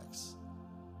spiritual attacks?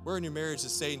 Where in your marriage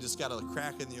is Satan just got a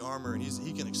crack in the armor and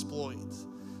he can exploit?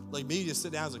 Like maybe just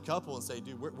sit down as a couple and say,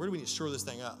 dude, where do we need to shore this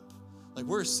thing up? Like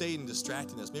where is Satan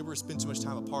distracting us? Maybe we're spending too much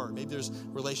time apart. Maybe there's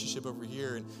relationship over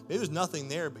here and maybe there's nothing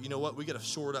there, but you know what? We got to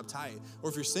shore it up tight. Or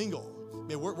if you're single,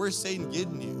 man, where's Satan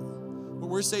getting you?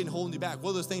 Where's Satan holding you back?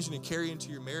 What are those things you're going to carry into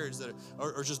your marriage that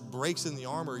are just breaks in the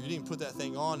armor? You didn't put that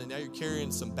thing on, and now you're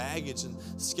carrying some baggage and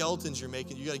skeletons you're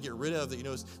making. You got to get rid of that. You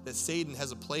know that Satan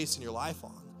has a place in your life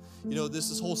on. You know,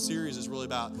 this whole series is really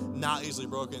about not easily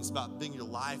broken. It's about being your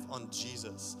life on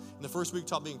Jesus. In the first week, we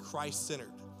talked being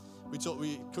Christ-centered.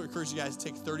 We encourage you guys to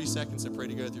take 30 seconds and pray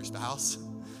together with your spouse.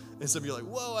 And some of you are like,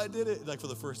 whoa, I did it, like for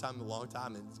the first time in a long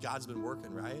time, and God's been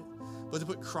working, right? But to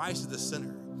put Christ at the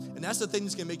center. And that's the thing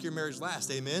that's going to make your marriage last,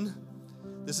 amen?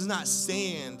 This is not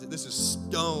sand, this is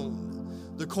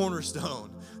stone, the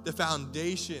cornerstone, the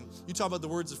foundation. You talk about the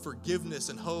words of forgiveness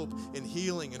and hope and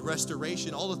healing and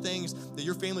restoration, all the things that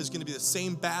your family is going to be the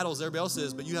same battles everybody else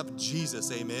is, but you have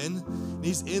Jesus, amen? And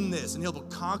he's in this, and he'll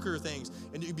conquer things,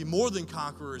 and you can be more than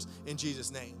conquerors in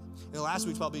Jesus' name. And the last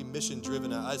week's probably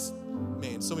mission-driven.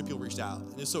 Man, so many people reached out,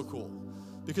 and it's so cool.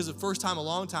 Because the first time in a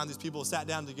long time, these people sat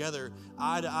down together,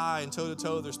 eye to eye and toe to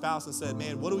toe with their spouse and said,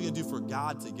 man, what are we going to do for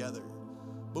God together?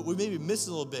 But we maybe missed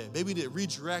a little bit. Maybe to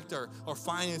redirect our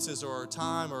finances or our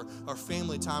time or our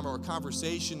family time or our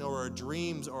conversation or our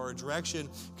dreams or our direction,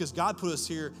 because God put us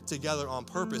here together on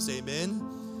purpose, amen?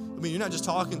 I mean, you're not just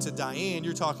talking to Diane,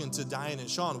 you're talking to Diane and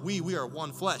Sean. We are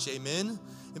one flesh, amen?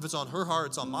 If it's on her heart,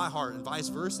 it's on my heart, and vice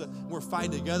versa. We're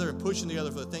fighting together and pushing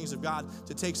together for the things of God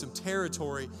to take some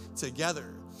territory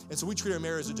together. And so we treat our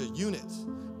marriage as a unit.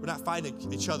 We're not fighting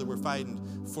each other, we're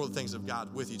fighting for the things of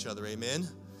God with each other, amen?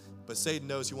 But Satan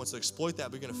knows he wants to exploit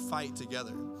that. We're going to fight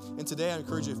together. And today I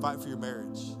encourage you to fight for your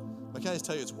marriage. Can I just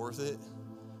tell you it's worth it?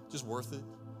 Just worth it.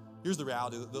 Here's the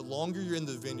reality. The longer you're in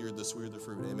the vineyard, the sweeter the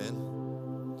fruit,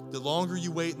 amen? The longer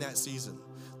you wait in that season.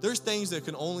 There's things that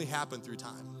can only happen through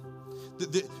time.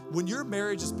 When your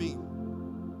marriage is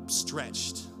being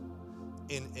stretched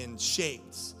and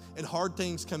shaped and hard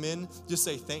things come in, just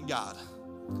say, thank God,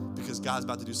 because God's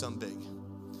about to do something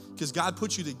big. Because God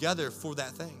put you together for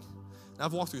that thing. And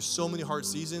I've walked through so many hard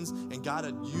seasons, and God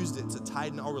had used it to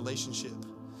tighten our relationship.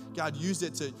 God used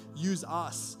it to use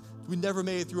us. We never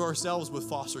made it through ourselves with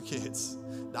foster kids.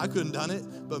 I couldn't have done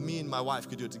it, but me and my wife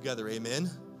could do it together,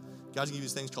 amen? God's giving you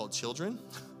these things called children.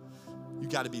 You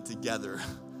got to be together.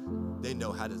 They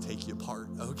know how to take you apart,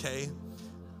 okay?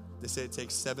 They say it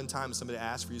takes 7 times somebody to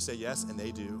ask for you to say yes, and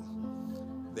they do.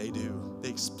 They do. They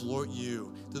exploit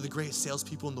you. They're the greatest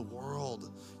salespeople in the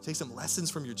world. Take some lessons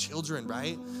from your children,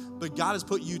 right? But God has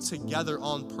put you together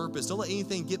on purpose. Don't let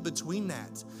anything get between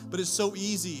that. But it's so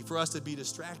easy for us to be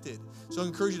distracted. So I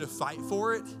encourage you to fight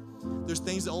for it. There's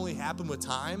things that only happen with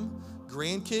time.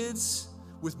 Grandkids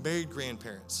with married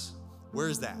grandparents. Where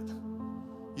is that?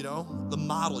 You know, the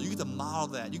model. You get to model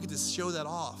that. You get to show that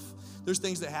off. There's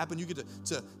things that happen. You get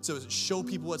to show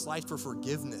people what it's like for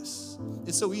forgiveness.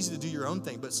 It's so easy to do your own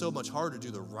thing, but so much harder to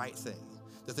do the right thing,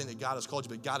 the thing that God has called you,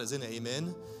 but God is in it,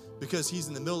 amen? Because he's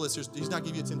in the middle of this. He's not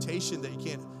giving you a temptation that you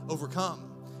can't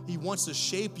overcome. He wants to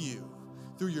shape you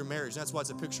through your marriage. That's why it's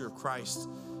a picture of Christ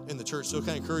in the church. So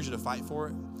can I encourage you to fight for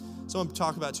it? So I'm going to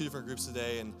talk about 2 different groups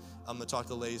today, and I'm going to talk to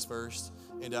the ladies first.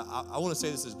 And I want to say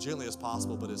this as gently as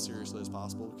possible, but as seriously as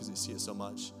possible, because you see it so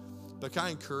much. But can I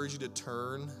encourage you to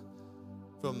turn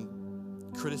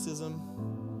from criticism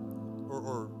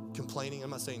or complaining? I'm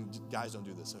not saying guys don't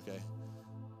do this, okay?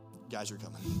 Guys, you're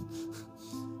coming.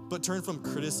 But turn from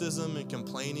criticism and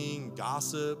complaining,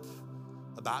 gossip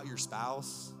about your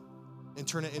spouse, and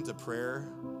turn it into prayer,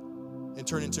 and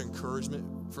turn it into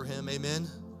encouragement for him, amen?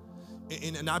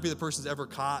 And not be the person that's ever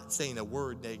caught saying a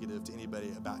word negative to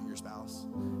anybody about your spouse.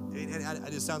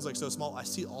 It just sounds like so small. I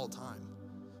see it all the time.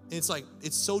 And it's like,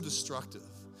 it's so destructive.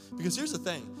 Because here's the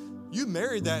thing. You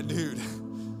married that dude.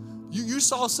 You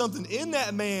saw something in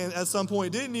that man at some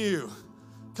point, didn't you?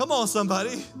 Come on,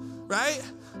 somebody, right?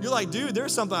 You're like, dude,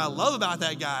 there's something I love about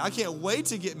that guy. I can't wait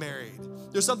to get married.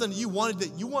 There's something you wanted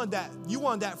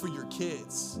that for your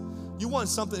kids. You want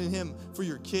something in him for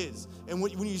your kids. And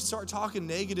when you start talking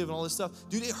negative and all this stuff,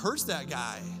 dude, it hurts that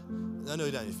guy. I know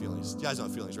you don't have any feelings. You guys don't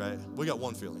have feelings, right? We got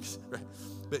one feelings, right?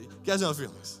 But you guys don't have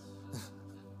feelings.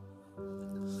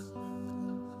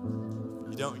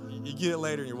 You don't. You get it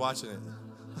later and you're watching it.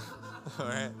 All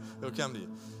right? It'll come to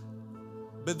you.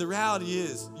 But the reality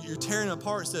is, you're tearing them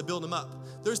apart instead of building them up.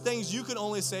 There's things you can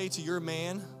only say to your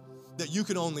man that you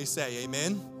can only say,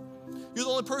 amen? You're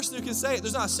the only person who can say it.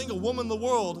 There's not a single woman in the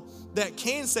world that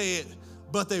can say it,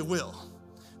 but they will.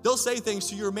 They'll say things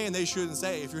to your man they shouldn't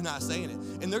say if you're not saying it.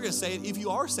 And they're going to say it if you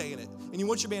are saying it. And you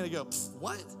want your man to go,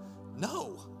 what?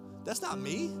 No, that's not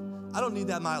me. I don't need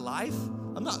that in my life.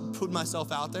 I'm not putting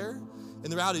myself out there.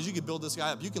 And the reality is you can build this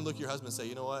guy up. You can look at your husband and say,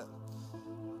 you know what?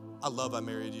 I love I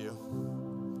married you.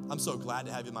 I'm so glad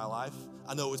to have you in my life.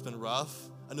 I know it's been rough.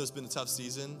 I know it's been a tough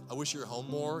season. I wish you were home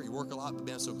more. You work a lot, but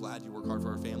man, I'm so glad you work hard for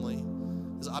our family.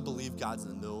 Because I believe God's in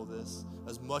the middle of this.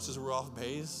 As much as we're off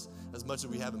base, as much as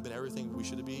we haven't been everything we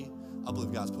should be, I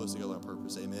believe God's put us together on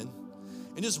purpose. Amen.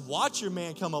 And just watch your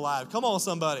man come alive. Come on,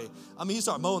 somebody. I mean, he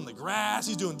start mowing the grass.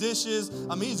 He's doing dishes.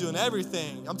 I mean, he's doing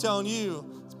everything. I'm telling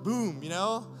you, it's boom, you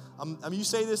know. You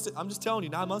say this, I'm just telling you,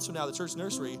 9 months from now, the church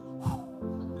nursery,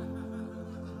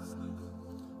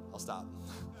 I'll stop.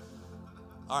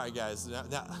 All right, guys. Now,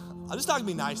 I'm just not going to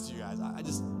be nice to you guys.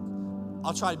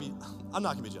 I'll try to be, I'm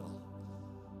not going to be gentle.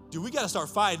 Dude, we got to start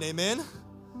fighting, amen?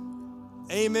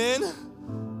 Amen?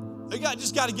 We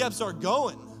just got to get up and start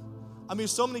going. I mean,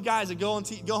 so many guys that go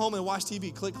home and watch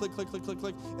TV, click, click, click, click, click,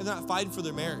 click, and they're not fighting for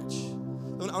their marriage.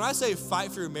 When I say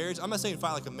fight for your marriage, I'm not saying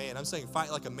fight like a man. I'm saying fight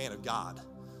like a man of God.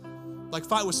 Like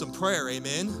fight with some prayer,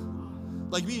 amen?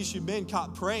 Like we should men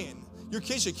caught praying. Your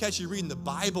kids should catch you reading the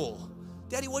Bible.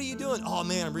 Daddy, what are you doing? Oh,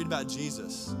 man, I'm reading about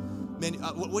Jesus. Man,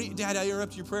 Dad, I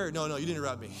interrupted your prayer. No, you didn't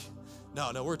interrupt me.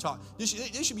 No, we're talking. You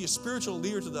should be a spiritual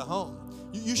leader to the home.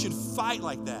 You should fight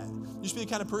like that. You should be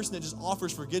the kind of person that just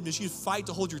offers forgiveness. You should fight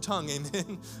to hold your tongue,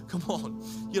 amen? Come on.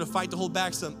 You got to fight to hold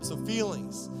back some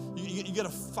feelings. You got to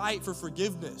fight for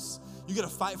forgiveness. You got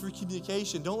to fight for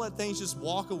communication. Don't let things just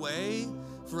walk away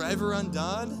forever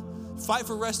undone. Fight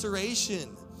for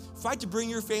restoration. Fight to bring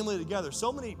your family together.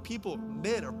 So many people,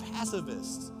 men, are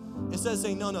pacifists. Instead of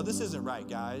saying, no, this isn't right,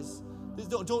 guys.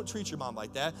 Don't treat your mom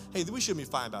like that. Hey, we shouldn't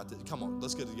be fine about this. Come on,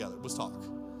 let's get together. Let's talk.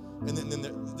 And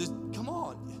then come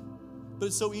on. But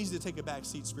it's so easy to take a back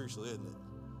seat spiritually, isn't it?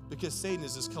 Because Satan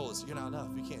is just told us, you're not enough.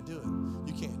 You can't do it.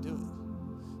 You can't do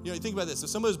it. You know, think about this. If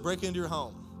somebody's breaking into your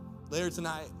home later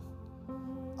tonight,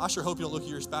 I sure hope you don't look at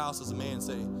your spouse as a man and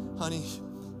say, honey,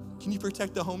 can you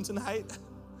protect the home tonight?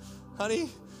 Honey,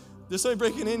 there's somebody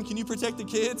breaking in. Can you protect the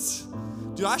kids?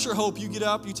 Dude, I sure hope you get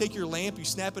up, you take your lamp, you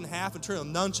snap it in half and turn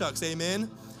them nunchucks,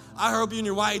 amen? I hope you in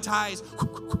your white ties.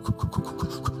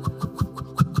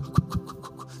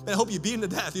 Man, I hope you beat him to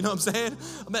death, you know what I'm saying?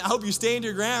 I hope you stand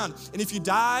your ground. And if you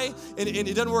die and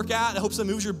it doesn't work out, I hope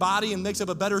someone moves your body and makes up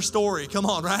a better story. Come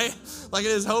on, right? Like I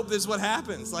just hope this is what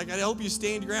happens. Like I hope you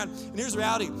stand your ground. And here's the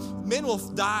reality. Men will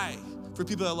die for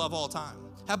people that love all the time.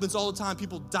 Happens all the time.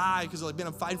 People die because they're like, man,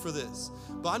 I'm fighting for this.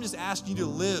 But I'm just asking you to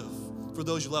live for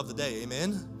those you love today,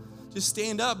 amen? Just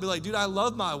stand up, be like, dude, I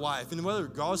love my wife. And whether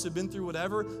regardless have been through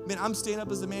whatever, man, I'm standing up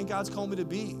as the man God's called me to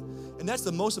be. And that's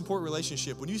the most important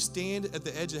relationship. When you stand at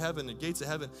the edge of heaven, the gates of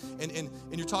heaven, and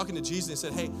you're talking to Jesus and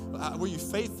said, hey, were you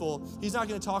faithful? He's not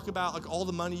going to talk about like all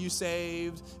the money you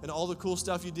saved and all the cool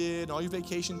stuff you did and all your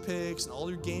vacation pics and all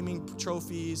your gaming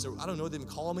trophies, or I don't know what they even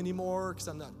call them anymore because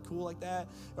I'm not cool like that,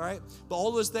 all right? But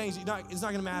all those things, it's not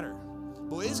going to matter.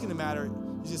 But what is going to matter is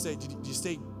going to say, do you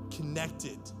stay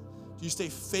connected? Do you stay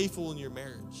faithful in your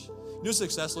marriage? You know what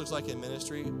success looks like in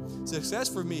ministry? Success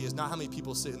for me is not how many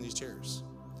people sit in these chairs.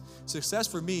 Success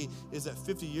for me is that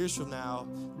 50 years from now,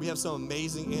 we have some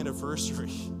amazing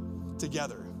anniversary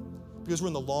together because we're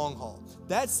in the long haul.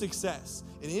 That's success.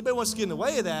 And anybody wants to get in the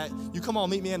way of that, you come on,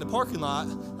 meet me in the parking lot.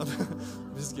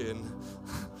 I'm just kidding.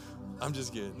 I'm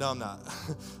just kidding. No, I'm not.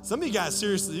 Some of you guys,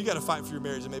 seriously, you got to fight for your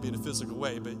marriage, and maybe in a physical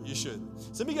way, but you should.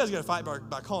 Some of you guys got to fight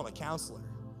by calling a counselor.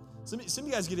 Some of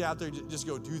you guys get out there and just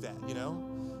go do that, you know?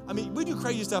 I mean, we do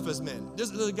crazy stuff as men.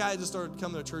 There's a guy just started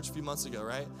coming to church a few months ago,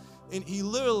 right? And he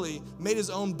literally made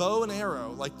his own bow and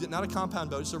arrow, like not a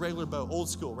compound bow, just a regular bow, old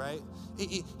school, right?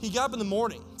 He got up in the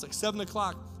morning. It's like 7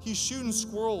 o'clock. He's shooting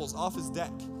squirrels off his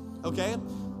deck, okay?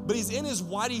 But he's in his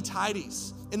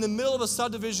whitey-tighties in the middle of a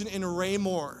subdivision in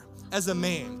Raymore as a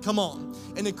man. Come on.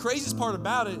 And the craziest part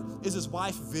about it is his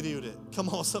wife videoed it. Come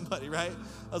on, somebody, right?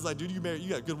 I was like, dude, you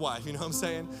got a good wife, you know what I'm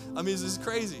saying? I mean, it's just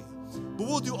crazy. But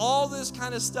we'll do all this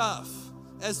kind of stuff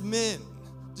as men,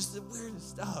 just the weirdest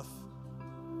stuff.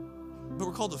 But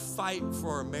we're called to fight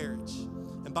for our marriage.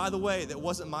 And by the way, that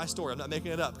wasn't my story. I'm not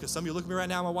making it up because some of you look at me right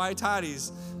now in my white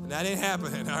tighties, and that ain't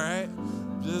happening, all right?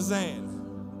 Just saying.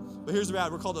 But here's the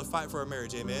reality. We're called to fight for our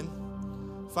marriage, amen?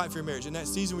 Fight for your marriage. In that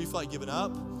season where you feel like giving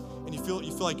up, and you feel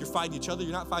like you're fighting each other,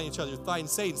 you're not fighting each other, you're fighting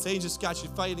Satan. Satan just got you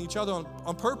fighting each other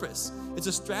on purpose. It's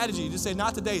a strategy. You just say,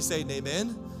 not today, Satan,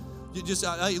 amen? You just,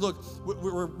 look,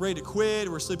 we're ready to quit,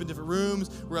 we're sleeping in different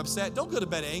rooms, we're upset. Don't go to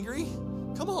bed angry.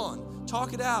 Come on,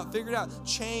 talk it out, figure it out.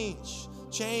 Change.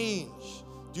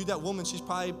 Dude, that woman, she's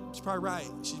probably right.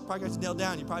 She's probably got you nailed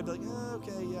down. You probably be like,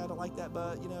 okay, yeah, I don't like that,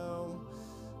 but,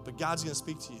 but God's going to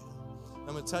speak to you. And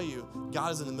I'm going to tell you,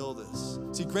 God is in the middle of this.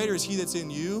 See, greater is he that's in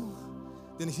you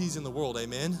than he's in the world,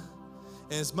 amen?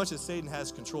 And as much as Satan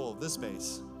has control of this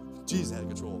space, Jesus had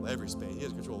control of every space. He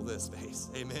has control of this space,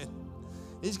 amen?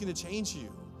 He's going to change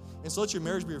you. And so let your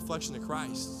marriage be a reflection of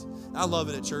Christ. And I love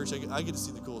it at church. I get to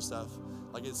see the cool stuff.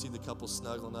 I get to see the couples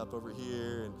snuggling up over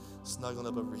here and snuggling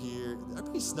up over here.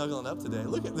 Everybody's snuggling up today.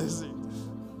 Look at this.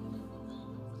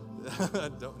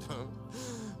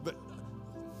 Don't. But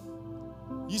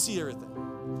you see everything.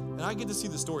 And I get to see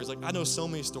the stories. Like, I know so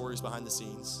many stories behind the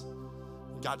scenes.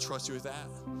 God trusts you with that.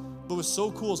 But what's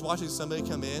so cool is watching somebody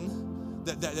come in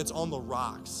that's on the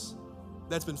rocks,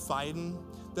 that's been fighting,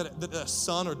 that a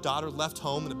son or daughter left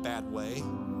home in a bad way.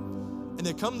 And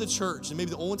they come to church, and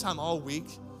maybe the only time all week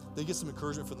they get some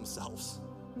encouragement for themselves.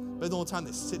 Maybe the only time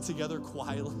they sit together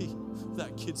quietly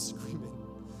without kids screaming.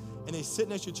 And they sit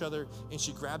next to each other, and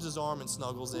she grabs his arm and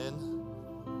snuggles in.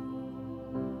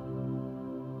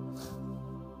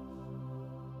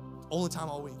 Only time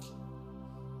all week.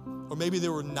 Or maybe they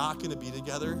were not going to be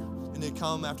together, and they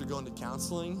come after going to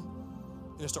counseling,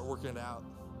 and they start working it out.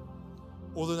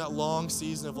 Or they're in that long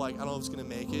season of like, I don't know if it's going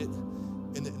to make it,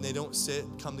 and they don't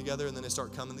come together, and then they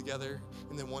start coming together,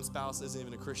 and then one spouse isn't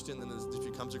even a Christian, then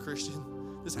it becomes a Christian.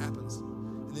 This happens.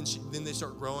 And then they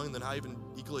start growing. They're not even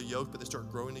equally yoked, but they start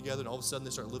growing together, and all of a sudden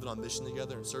they start living on mission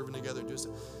together and serving together and doing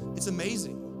stuff. It's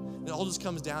amazing. And it all just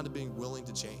comes down to being willing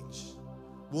to change,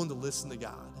 willing to listen to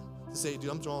God, to say,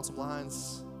 dude, I'm drawing some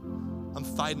lines. I'm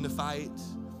fighting the fight.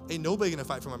 Ain't nobody gonna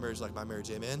fight for my marriage like my marriage,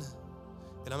 amen?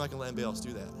 And I'm not gonna let anybody else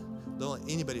do that. Don't let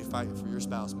anybody fight for your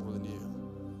spouse more than you.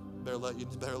 Better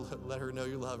let her know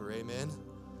you love her, amen?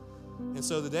 And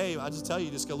so today, I just tell you,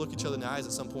 just go look each other in the eyes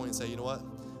at some point and say, you know what?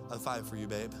 I'm fighting for you,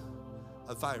 babe.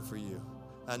 I'm fighting for you.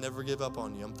 I never give up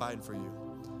on you. I'm fighting for you.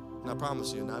 And I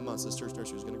promise you, in 9 months, this church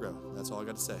nursery is gonna grow. That's all I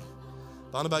got to say.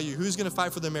 But I don't know about you. Who's gonna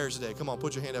fight for their marriage today? Come on,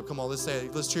 put your hand up. Come on, let's say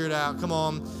it. Let's cheer it out. Come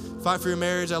on, fight for your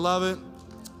marriage. I love it.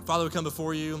 Father, we come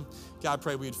before you. God, I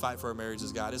pray we'd fight for our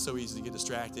marriages, God. It's so easy to get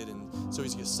distracted and so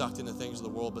easy to get sucked into things of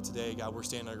the world. But today, God, we're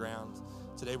standing our ground.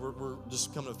 Today, we're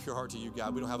just coming with pure heart to you,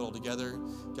 God. We don't have it all together.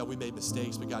 God, we made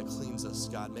mistakes, but God, cleans us.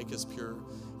 God, make us pure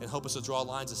and help us to draw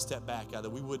lines and step back, God, that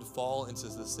we would fall into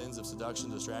the sins of seduction,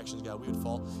 distractions. God, we would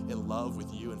fall in love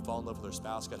with you and fall in love with our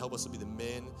spouse. God, help us to be the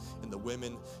men and the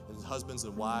women and the husbands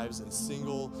and wives and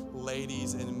single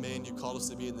ladies and men you called us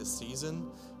to be in this season.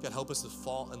 God, help us to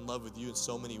fall in love with you in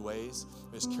so many ways.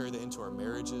 And just carry that into our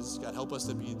marriages. God, help us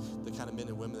to be the kind of men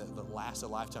and women that last a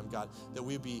lifetime, God, that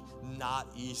we be not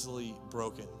easily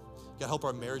broken. God, help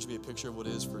our marriage be a picture of what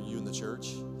it is for you in the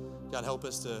church. God, help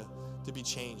us to be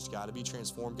changed, God, to be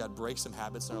transformed. God, break some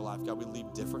habits in our life. God, we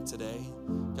leave different today.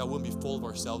 God, we wouldn't be full of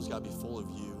ourselves. God, be full of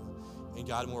you. And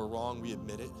God, when we're wrong, we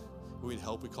admit it. When we need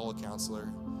help, we call a counselor.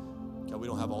 God, we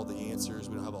don't have all the answers.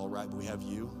 We don't have all right, but we have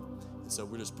you. And so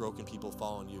we're just broken people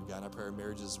following you, God. And I pray our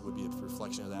marriages would be a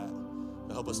reflection of that.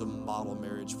 God, help us to model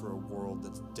marriage for a world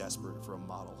that's desperate for a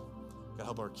model. God,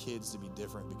 help our kids to be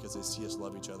different because they see us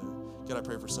love each other. God, I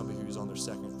pray for somebody who's on their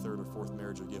second, third, or fourth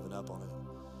marriage or giving up on it.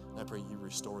 And I pray you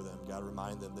restore them. God,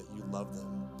 remind them that you love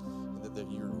them and that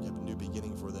you have a new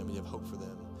beginning for them and you have hope for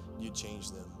them. You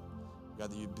change them. God,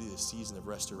 that you'd be a season of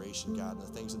restoration, God, and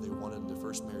the things that they wanted in their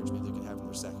first marriage, maybe they can have in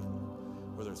their second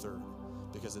or their third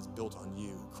because it's built on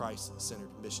you, Christ-centered,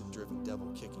 mission-driven,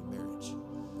 devil-kicking marriage.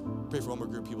 Pray for one more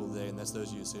group of people today, and that's those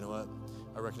of you who say, you know what?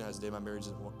 I recognize today my marriage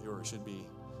isn't where it should be,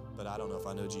 but I don't know if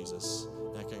I know Jesus.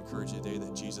 And I can encourage you today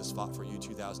that Jesus fought for you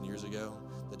 2,000 years ago,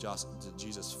 that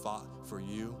Jesus fought for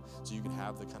you so you can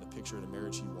have the kind of picture of the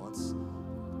marriage he wants,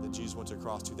 that Jesus went to the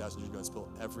cross 2,000 years ago and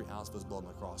spilled every ounce of his blood on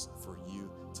the cross for you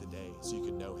today so you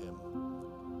can know him.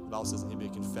 The Bible says anybody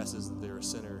confesses that they're a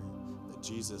sinner, that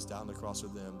Jesus died on the cross for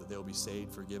them, that they'll be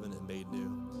saved, forgiven, and made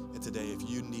new. And today, if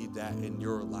you need that in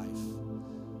your life,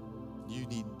 you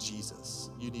need Jesus.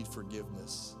 You need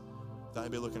forgiveness. Without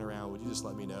anybody looking around, would you just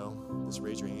let me know? Just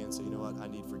raise your hand and say, you know what? I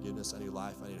need forgiveness. I need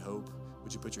life. I need hope.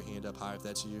 Would you put your hand up high if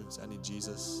that's you? Say, I need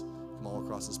Jesus. Come all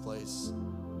across this place.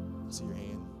 I see your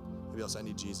hand. Maybe else, I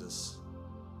need Jesus.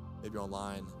 Maybe you're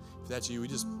online. If that's you, we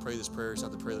just pray this prayer. It's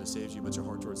not the prayer that saves you, but your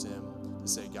heart towards him. To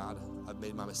say, God, I've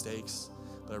made my mistakes,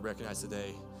 but I recognize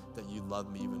today that you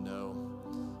love me even though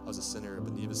I was a sinner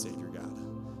but need a Savior, God.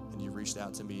 And you reached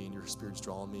out to me and your Spirit's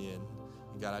drawing me in.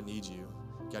 And God, I need you.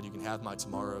 God, you can have my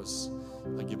tomorrows.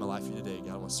 I give my life to you today.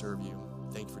 God, I want to serve you.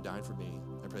 Thank you for dying for me.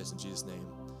 I pray this in Jesus' name.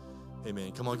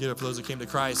 Amen. Come on, give it up for those that came to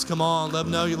Christ. Come on, let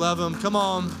them know you love them. Come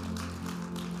on.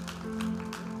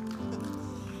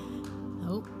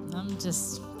 Oh, I'm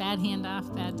just bad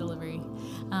handoff, bad delivery.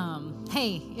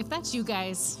 Hey, if that's you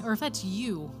guys, or if that's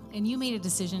you, and you made a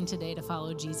decision today to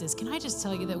follow Jesus, can I just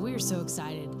tell you that we're so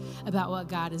excited about what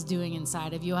God is doing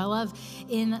inside of you. I love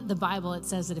in the Bible, it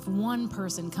says that if one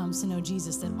person comes to know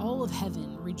Jesus, that all of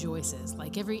heaven rejoices.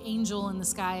 Like every angel in the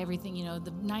sky, everything, you know,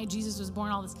 the night Jesus was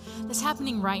born, all this, that's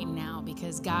happening right now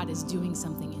because God is doing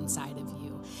something inside of you.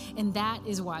 And that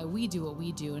is why we do what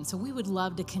we do. And so we would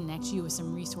love to connect you with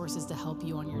some resources to help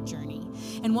you on your journey.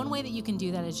 And one way that you can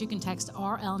do that is you can text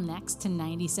RL Next to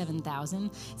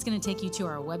 97,000. It's going to take you to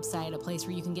our website, a place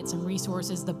where you can get some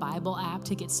resources, the Bible app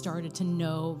to get started to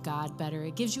know God better.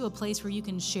 It gives you a place where you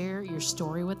can share your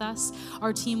story with us.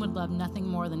 Our team would love nothing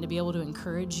more than to be able to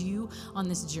encourage you on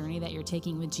this journey that you're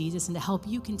taking with Jesus and to help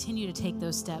you continue to take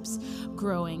those steps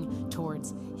growing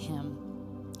towards him.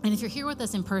 And if you're here with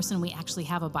us in person, we actually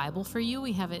have a Bible for you.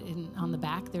 We have it on the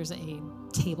back. There's a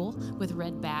table with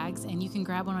red bags, and you can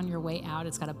grab one on your way out.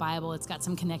 It's got a Bible. It's got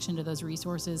some connection to those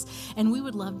resources. And we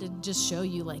would love to just show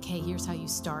you, like, hey, here's how you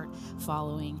start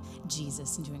following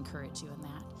Jesus and to encourage you in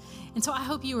that. And so I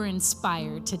hope you were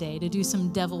inspired today to do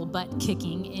some devil butt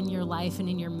kicking in your life and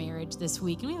in your marriage this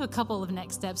week. And we have a couple of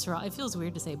next steps for all. It feels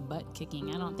weird to say butt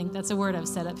kicking. I don't think that's a word I've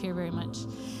said up here very much.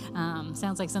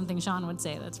 Sounds like something Sean would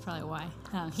say. That's probably why.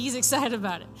 He's excited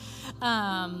about it.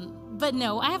 But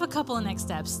no, I have a couple of next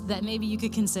steps that maybe you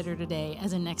could consider today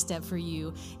as a next step for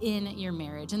you in your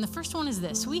marriage. And the first one is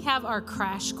this. We have our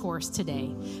crash course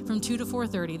today from 2 to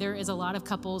 4:30. There is a lot of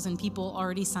couples and people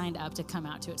already signed up to come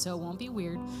out to it, so it won't be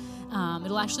weird.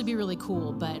 It'll actually be really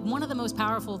cool. But one of the most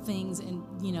powerful things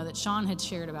that Sean had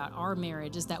shared about our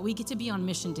marriage is that we get to be on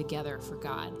mission together for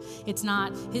God. It's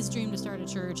not his dream to start a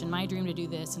church and my dream to do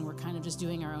this, and we're kind of just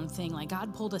doing our own thing. Like,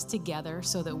 God pulled us together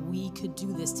so that we could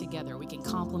do this together. We can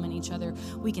complement each other.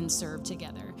 We can serve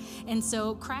together. And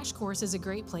so Crash Course is a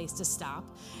great place to stop,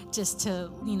 just to,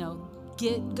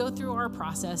 go through our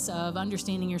process of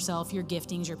understanding yourself, your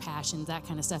giftings, your passions, that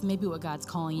kind of stuff, maybe what God's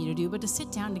calling you to do, but to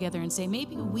sit down together and say,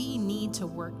 maybe we need to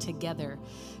work together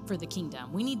for the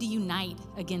kingdom. We need to unite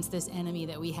against this enemy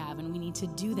that we have, and we need to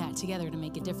do that together to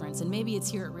make a difference. And maybe it's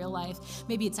here at Real Life,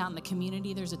 maybe it's out in the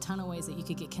community. There's a ton of ways that you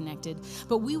could get connected,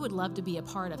 but we would love to be a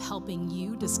part of helping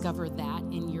you discover that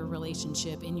in your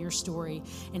relationship, in your story,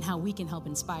 and how we can help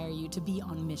inspire you to be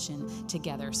on mission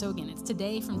together. So again, it's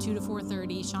today from 2 to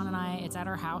 4:30. Sean and I, it's at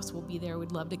our house. We'll be there.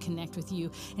 We'd love to connect with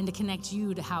you and to connect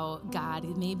you to how God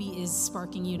maybe is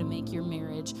sparking you to make your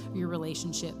marriage, your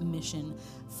relationship mission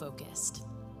focused.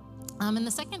 And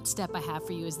the second step I have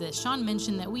for you is this. Sean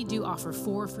mentioned that we do offer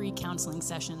 4 free counseling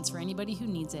sessions for anybody who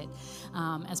needs it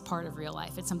as part of Real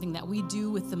Life. It's something that we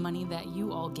do with the money that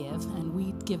you all give, and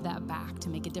we give that back to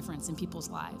make a difference in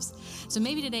people's lives. So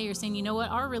maybe today you're saying, you know what,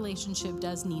 our relationship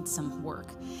does need some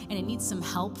work, and it needs some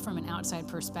help from an outside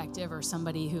perspective or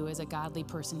somebody who is a godly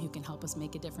person who can help us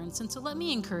make a difference. And so let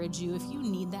me encourage you, if you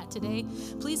need that today,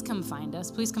 please come find us.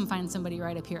 Please come find somebody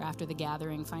right up here after the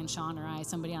gathering. Find Sean or I,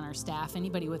 somebody on our staff,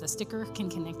 anybody with a sticker can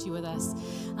connect you with us.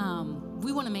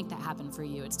 We want to make that happen for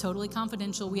you. It's totally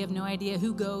confidential. We have no idea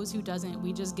who goes, who doesn't.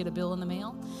 We just get a bill in the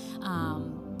mail.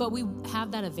 But we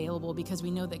have that available because we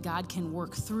know that God can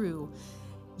work through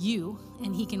you,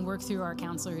 and he can work through our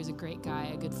counselor, who's a great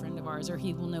guy, a good friend of ours, or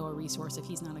he will know a resource if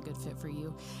he's not a good fit for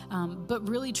you. But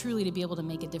really, truly, to be able to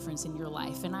make a difference in your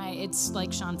life. And it's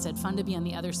like Sean said, fun to be on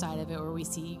the other side of it, where we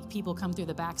see people come through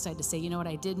the backside to say, you know what,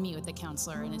 I did meet with the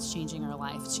counselor, and it's changing our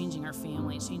life, it's changing our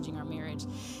family, it's changing our marriage.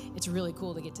 It's really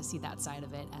cool to get to see that side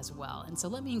of it as well. And so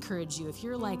let me encourage you, if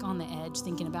you're like on the edge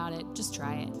thinking about it, just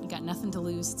try it. You got nothing to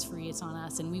lose. It's free. It's on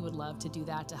us. And we would love to do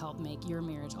that to help make your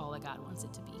marriage all that God wants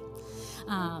it to be.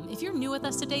 If you're new with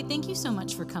us today, thank you so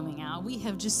much for coming out. We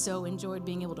have just so enjoyed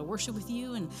being able to worship with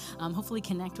you and hopefully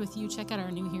connect with you. Check out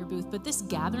our New Here booth. But this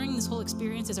gathering, this whole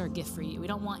experience is our gift for you. We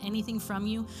don't want anything from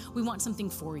you. We want something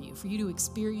for you to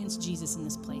experience Jesus in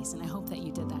this place. And I hope that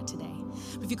you did that today.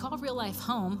 But if you call Real Life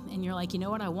home and you're like, you know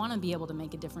what, I want to be able to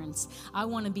make a difference. I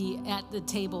want to be at the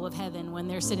table of heaven when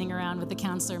they're sitting around with the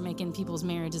counselor making people's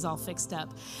marriages all fixed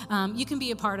up. You can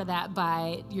be a part of that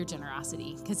by your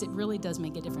generosity, because it really does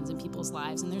make a difference in people's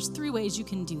lives. And there's 3 ways you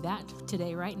can do that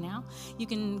today, right now. You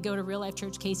can go to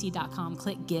reallifechurchkc.com,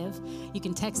 click give. You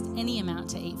can text any amount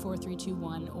to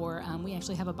 84321, or we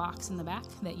actually have a box in the back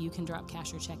that you can drop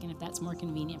cash or check in if that's more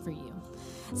convenient for you.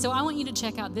 So I want you to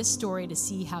check out this story to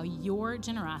see how your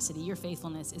generosity, your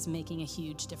faithfulness is making a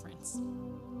huge difference.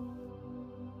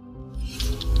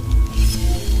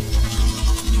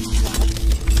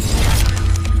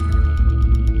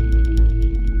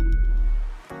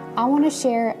 I want to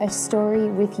share a story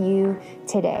with you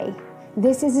today.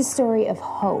 This is a story of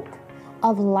hope,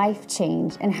 of life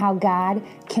change, and how God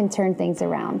can turn things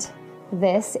around.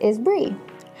 This is Bree.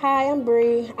 Hi, I'm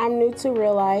Bree. I'm new to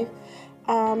Real Life.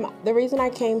 The reason I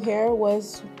came here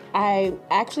was I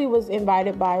actually was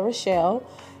invited by Rochelle.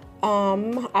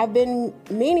 I've been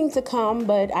meaning to come,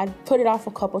 but I put it off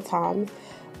a couple times.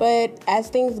 But as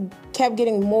things kept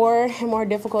getting more and more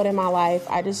difficult in my life,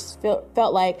 I just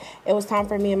felt like it was time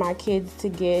for me and my kids to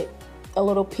get a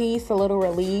little peace, a little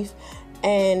relief.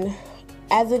 And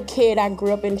as a kid, I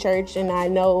grew up in church, and I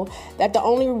know that the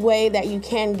only way that you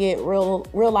can get real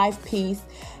life peace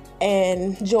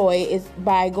and joy is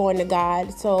by going to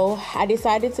God. So I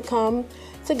decided to come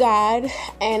to God,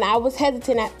 and I was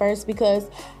hesitant at first because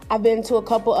I've been to a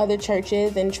couple other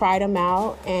churches and tried them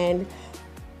out, and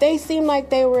they seemed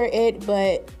like they were it,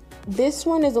 but this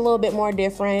one is a little bit more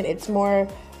different. It's more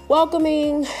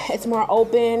welcoming, it's more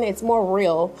open, it's more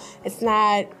real. It's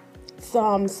not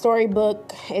some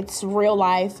storybook, it's real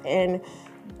life, and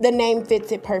the name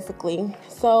fits it perfectly.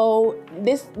 So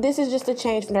this is just a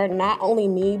change for not only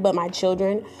me, but my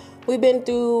children. We've been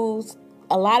through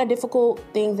a lot of difficult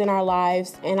things in our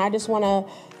lives, and I just want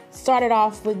to start it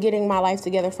off with getting my life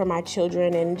together for my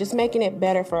children and just making it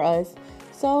better for us.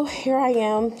 So here I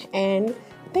am, and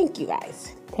thank you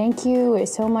guys. Thank you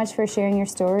so much for sharing your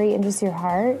story and just your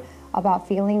heart about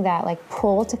feeling that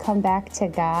pull to come back to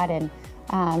God. And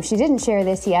she didn't share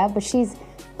this yet, but she's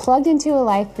plugged into a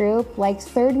life group,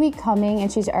 3rd week coming,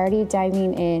 and she's already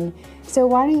diving in. So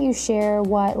why don't you share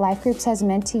what life groups has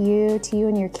meant to you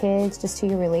and your kids, just to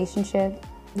your relationship?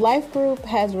 Life group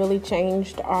has really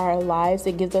changed our lives.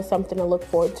 It gives us something to look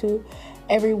forward to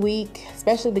every week,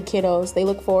 especially the kiddos. They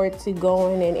look forward to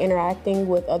going and interacting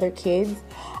with other kids.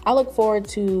 I look forward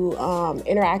to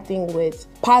interacting with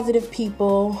positive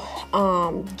people,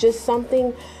 just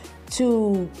something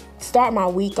to start my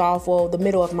week off, the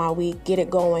middle of my week, get it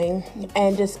going,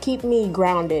 and just keep me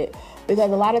grounded.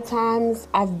 Because a lot of times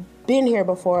I've been here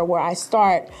before where I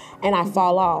start and I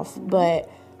fall off, but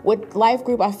with life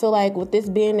group, I feel like with this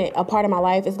being a part of my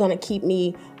life, it's going to keep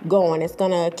me going. It's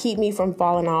going to keep me from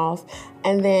falling off.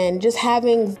 And then just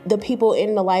having the people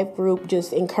in the life group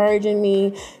just encouraging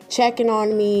me, checking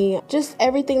on me, just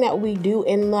everything that we do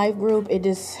in life group, it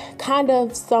just kind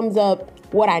of sums up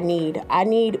what I need. I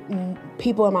need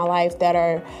people in my life that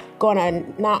are going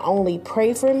to not only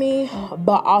pray for me,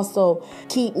 but also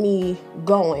keep me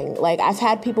going. I've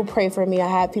had people pray for me. I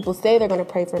have people say they're going to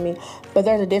pray for me, but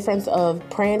there's a difference of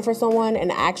praying for someone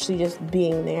and actually just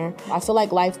being there. I feel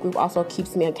like life group also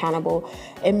keeps me accountable.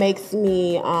 It makes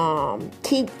me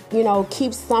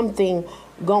keep something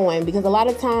going, because a lot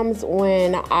of times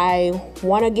when I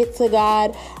want to get to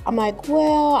God, I'm like,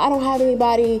 well, I don't have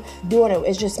anybody doing it.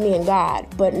 It's just me and God.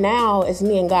 But now it's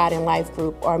me and God in life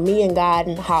group, or me and God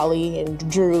and Holly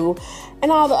and Drew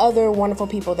and all the other wonderful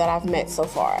people that I've met so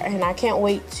far. And I can't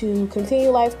wait to continue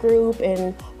life group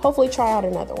and hopefully try out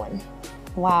another one.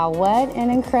 Wow, what an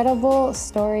incredible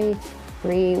story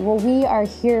Bree. Well, we are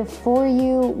here for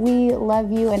you. We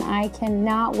love you, and I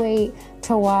cannot wait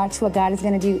to watch what God is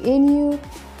going to do in you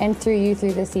and through you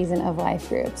through this season of Life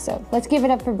Group. So let's give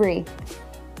it up for Bree.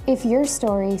 If your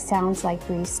story sounds like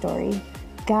Bree's story,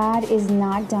 God is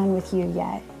not done with you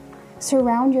yet.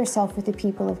 Surround yourself with the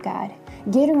people of God.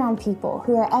 Get around people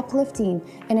who are uplifting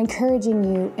and encouraging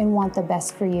you and want the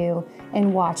best for you,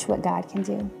 and watch what God can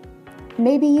do.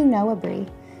 Maybe you know a Bree.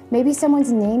 Maybe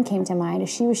someone's name came to mind as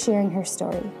she was sharing her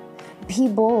story. Be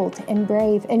bold and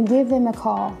brave and give them a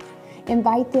call.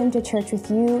 Invite them to church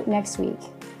with you next week.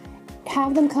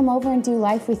 Have them come over and do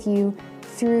life with you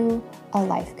through a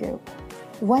life group.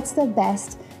 What's the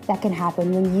best that can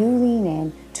happen when you lean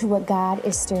in to what God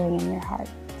is stirring in your heart?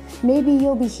 Maybe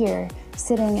you'll be here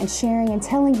sitting and sharing and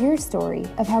telling your story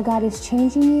of how God is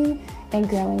changing you and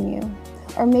growing you.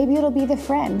 Or maybe it'll be the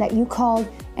friend that you called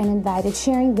and invited,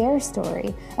 sharing their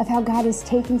story of how God is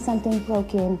taking something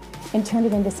broken and turned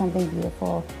it into something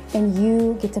beautiful, and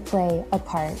you get to play a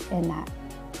part in that.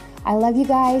 I love you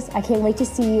guys. I can't wait to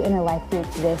see you in a life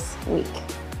group this week.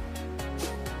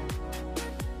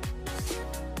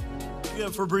 Give it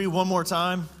up for Bree one more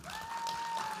time.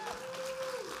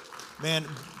 Man,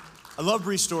 I love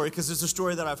Bree's story because it's a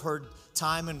story that I've heard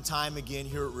time and time again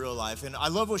here at Real Life. And I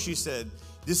love what she said.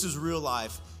 This is real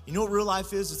life. You know what real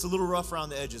life is? It's a little rough around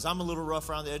the edges. I'm a little rough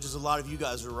around the edges. A lot of you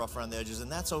guys are rough around the edges,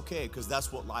 and that's okay because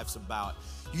that's what life's about.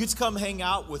 You get to come hang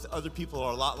out with other people who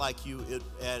are a lot like you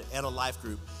at a life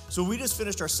group. So we just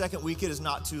finished our second week. It is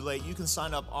not too late. You can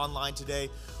sign up online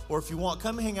today, or if you want,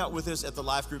 come hang out with us at the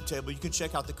life group table. You can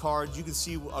check out the cards. You can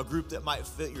see a group that might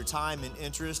fit your time and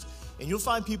interest, and you'll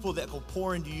find people that will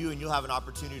pour into you, and you'll have an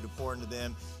opportunity to pour into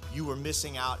them. You are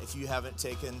missing out if you haven't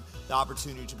taken the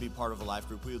opportunity to be part of a life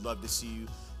group. We would love to see you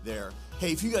there.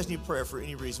 Hey, if you guys need prayer for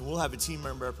any reason, we'll have a team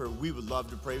member prayer. We would love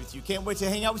to pray with you. Can't wait to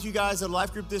hang out with you guys at a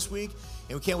life group this week,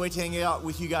 and we can't wait to hang out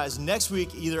with you guys next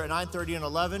week, either at 9:30 and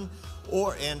 11,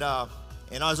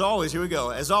 and as always, here we go.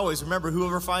 As always, remember,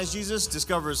 whoever finds Jesus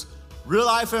discovers real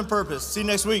life and purpose. See you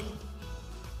next week.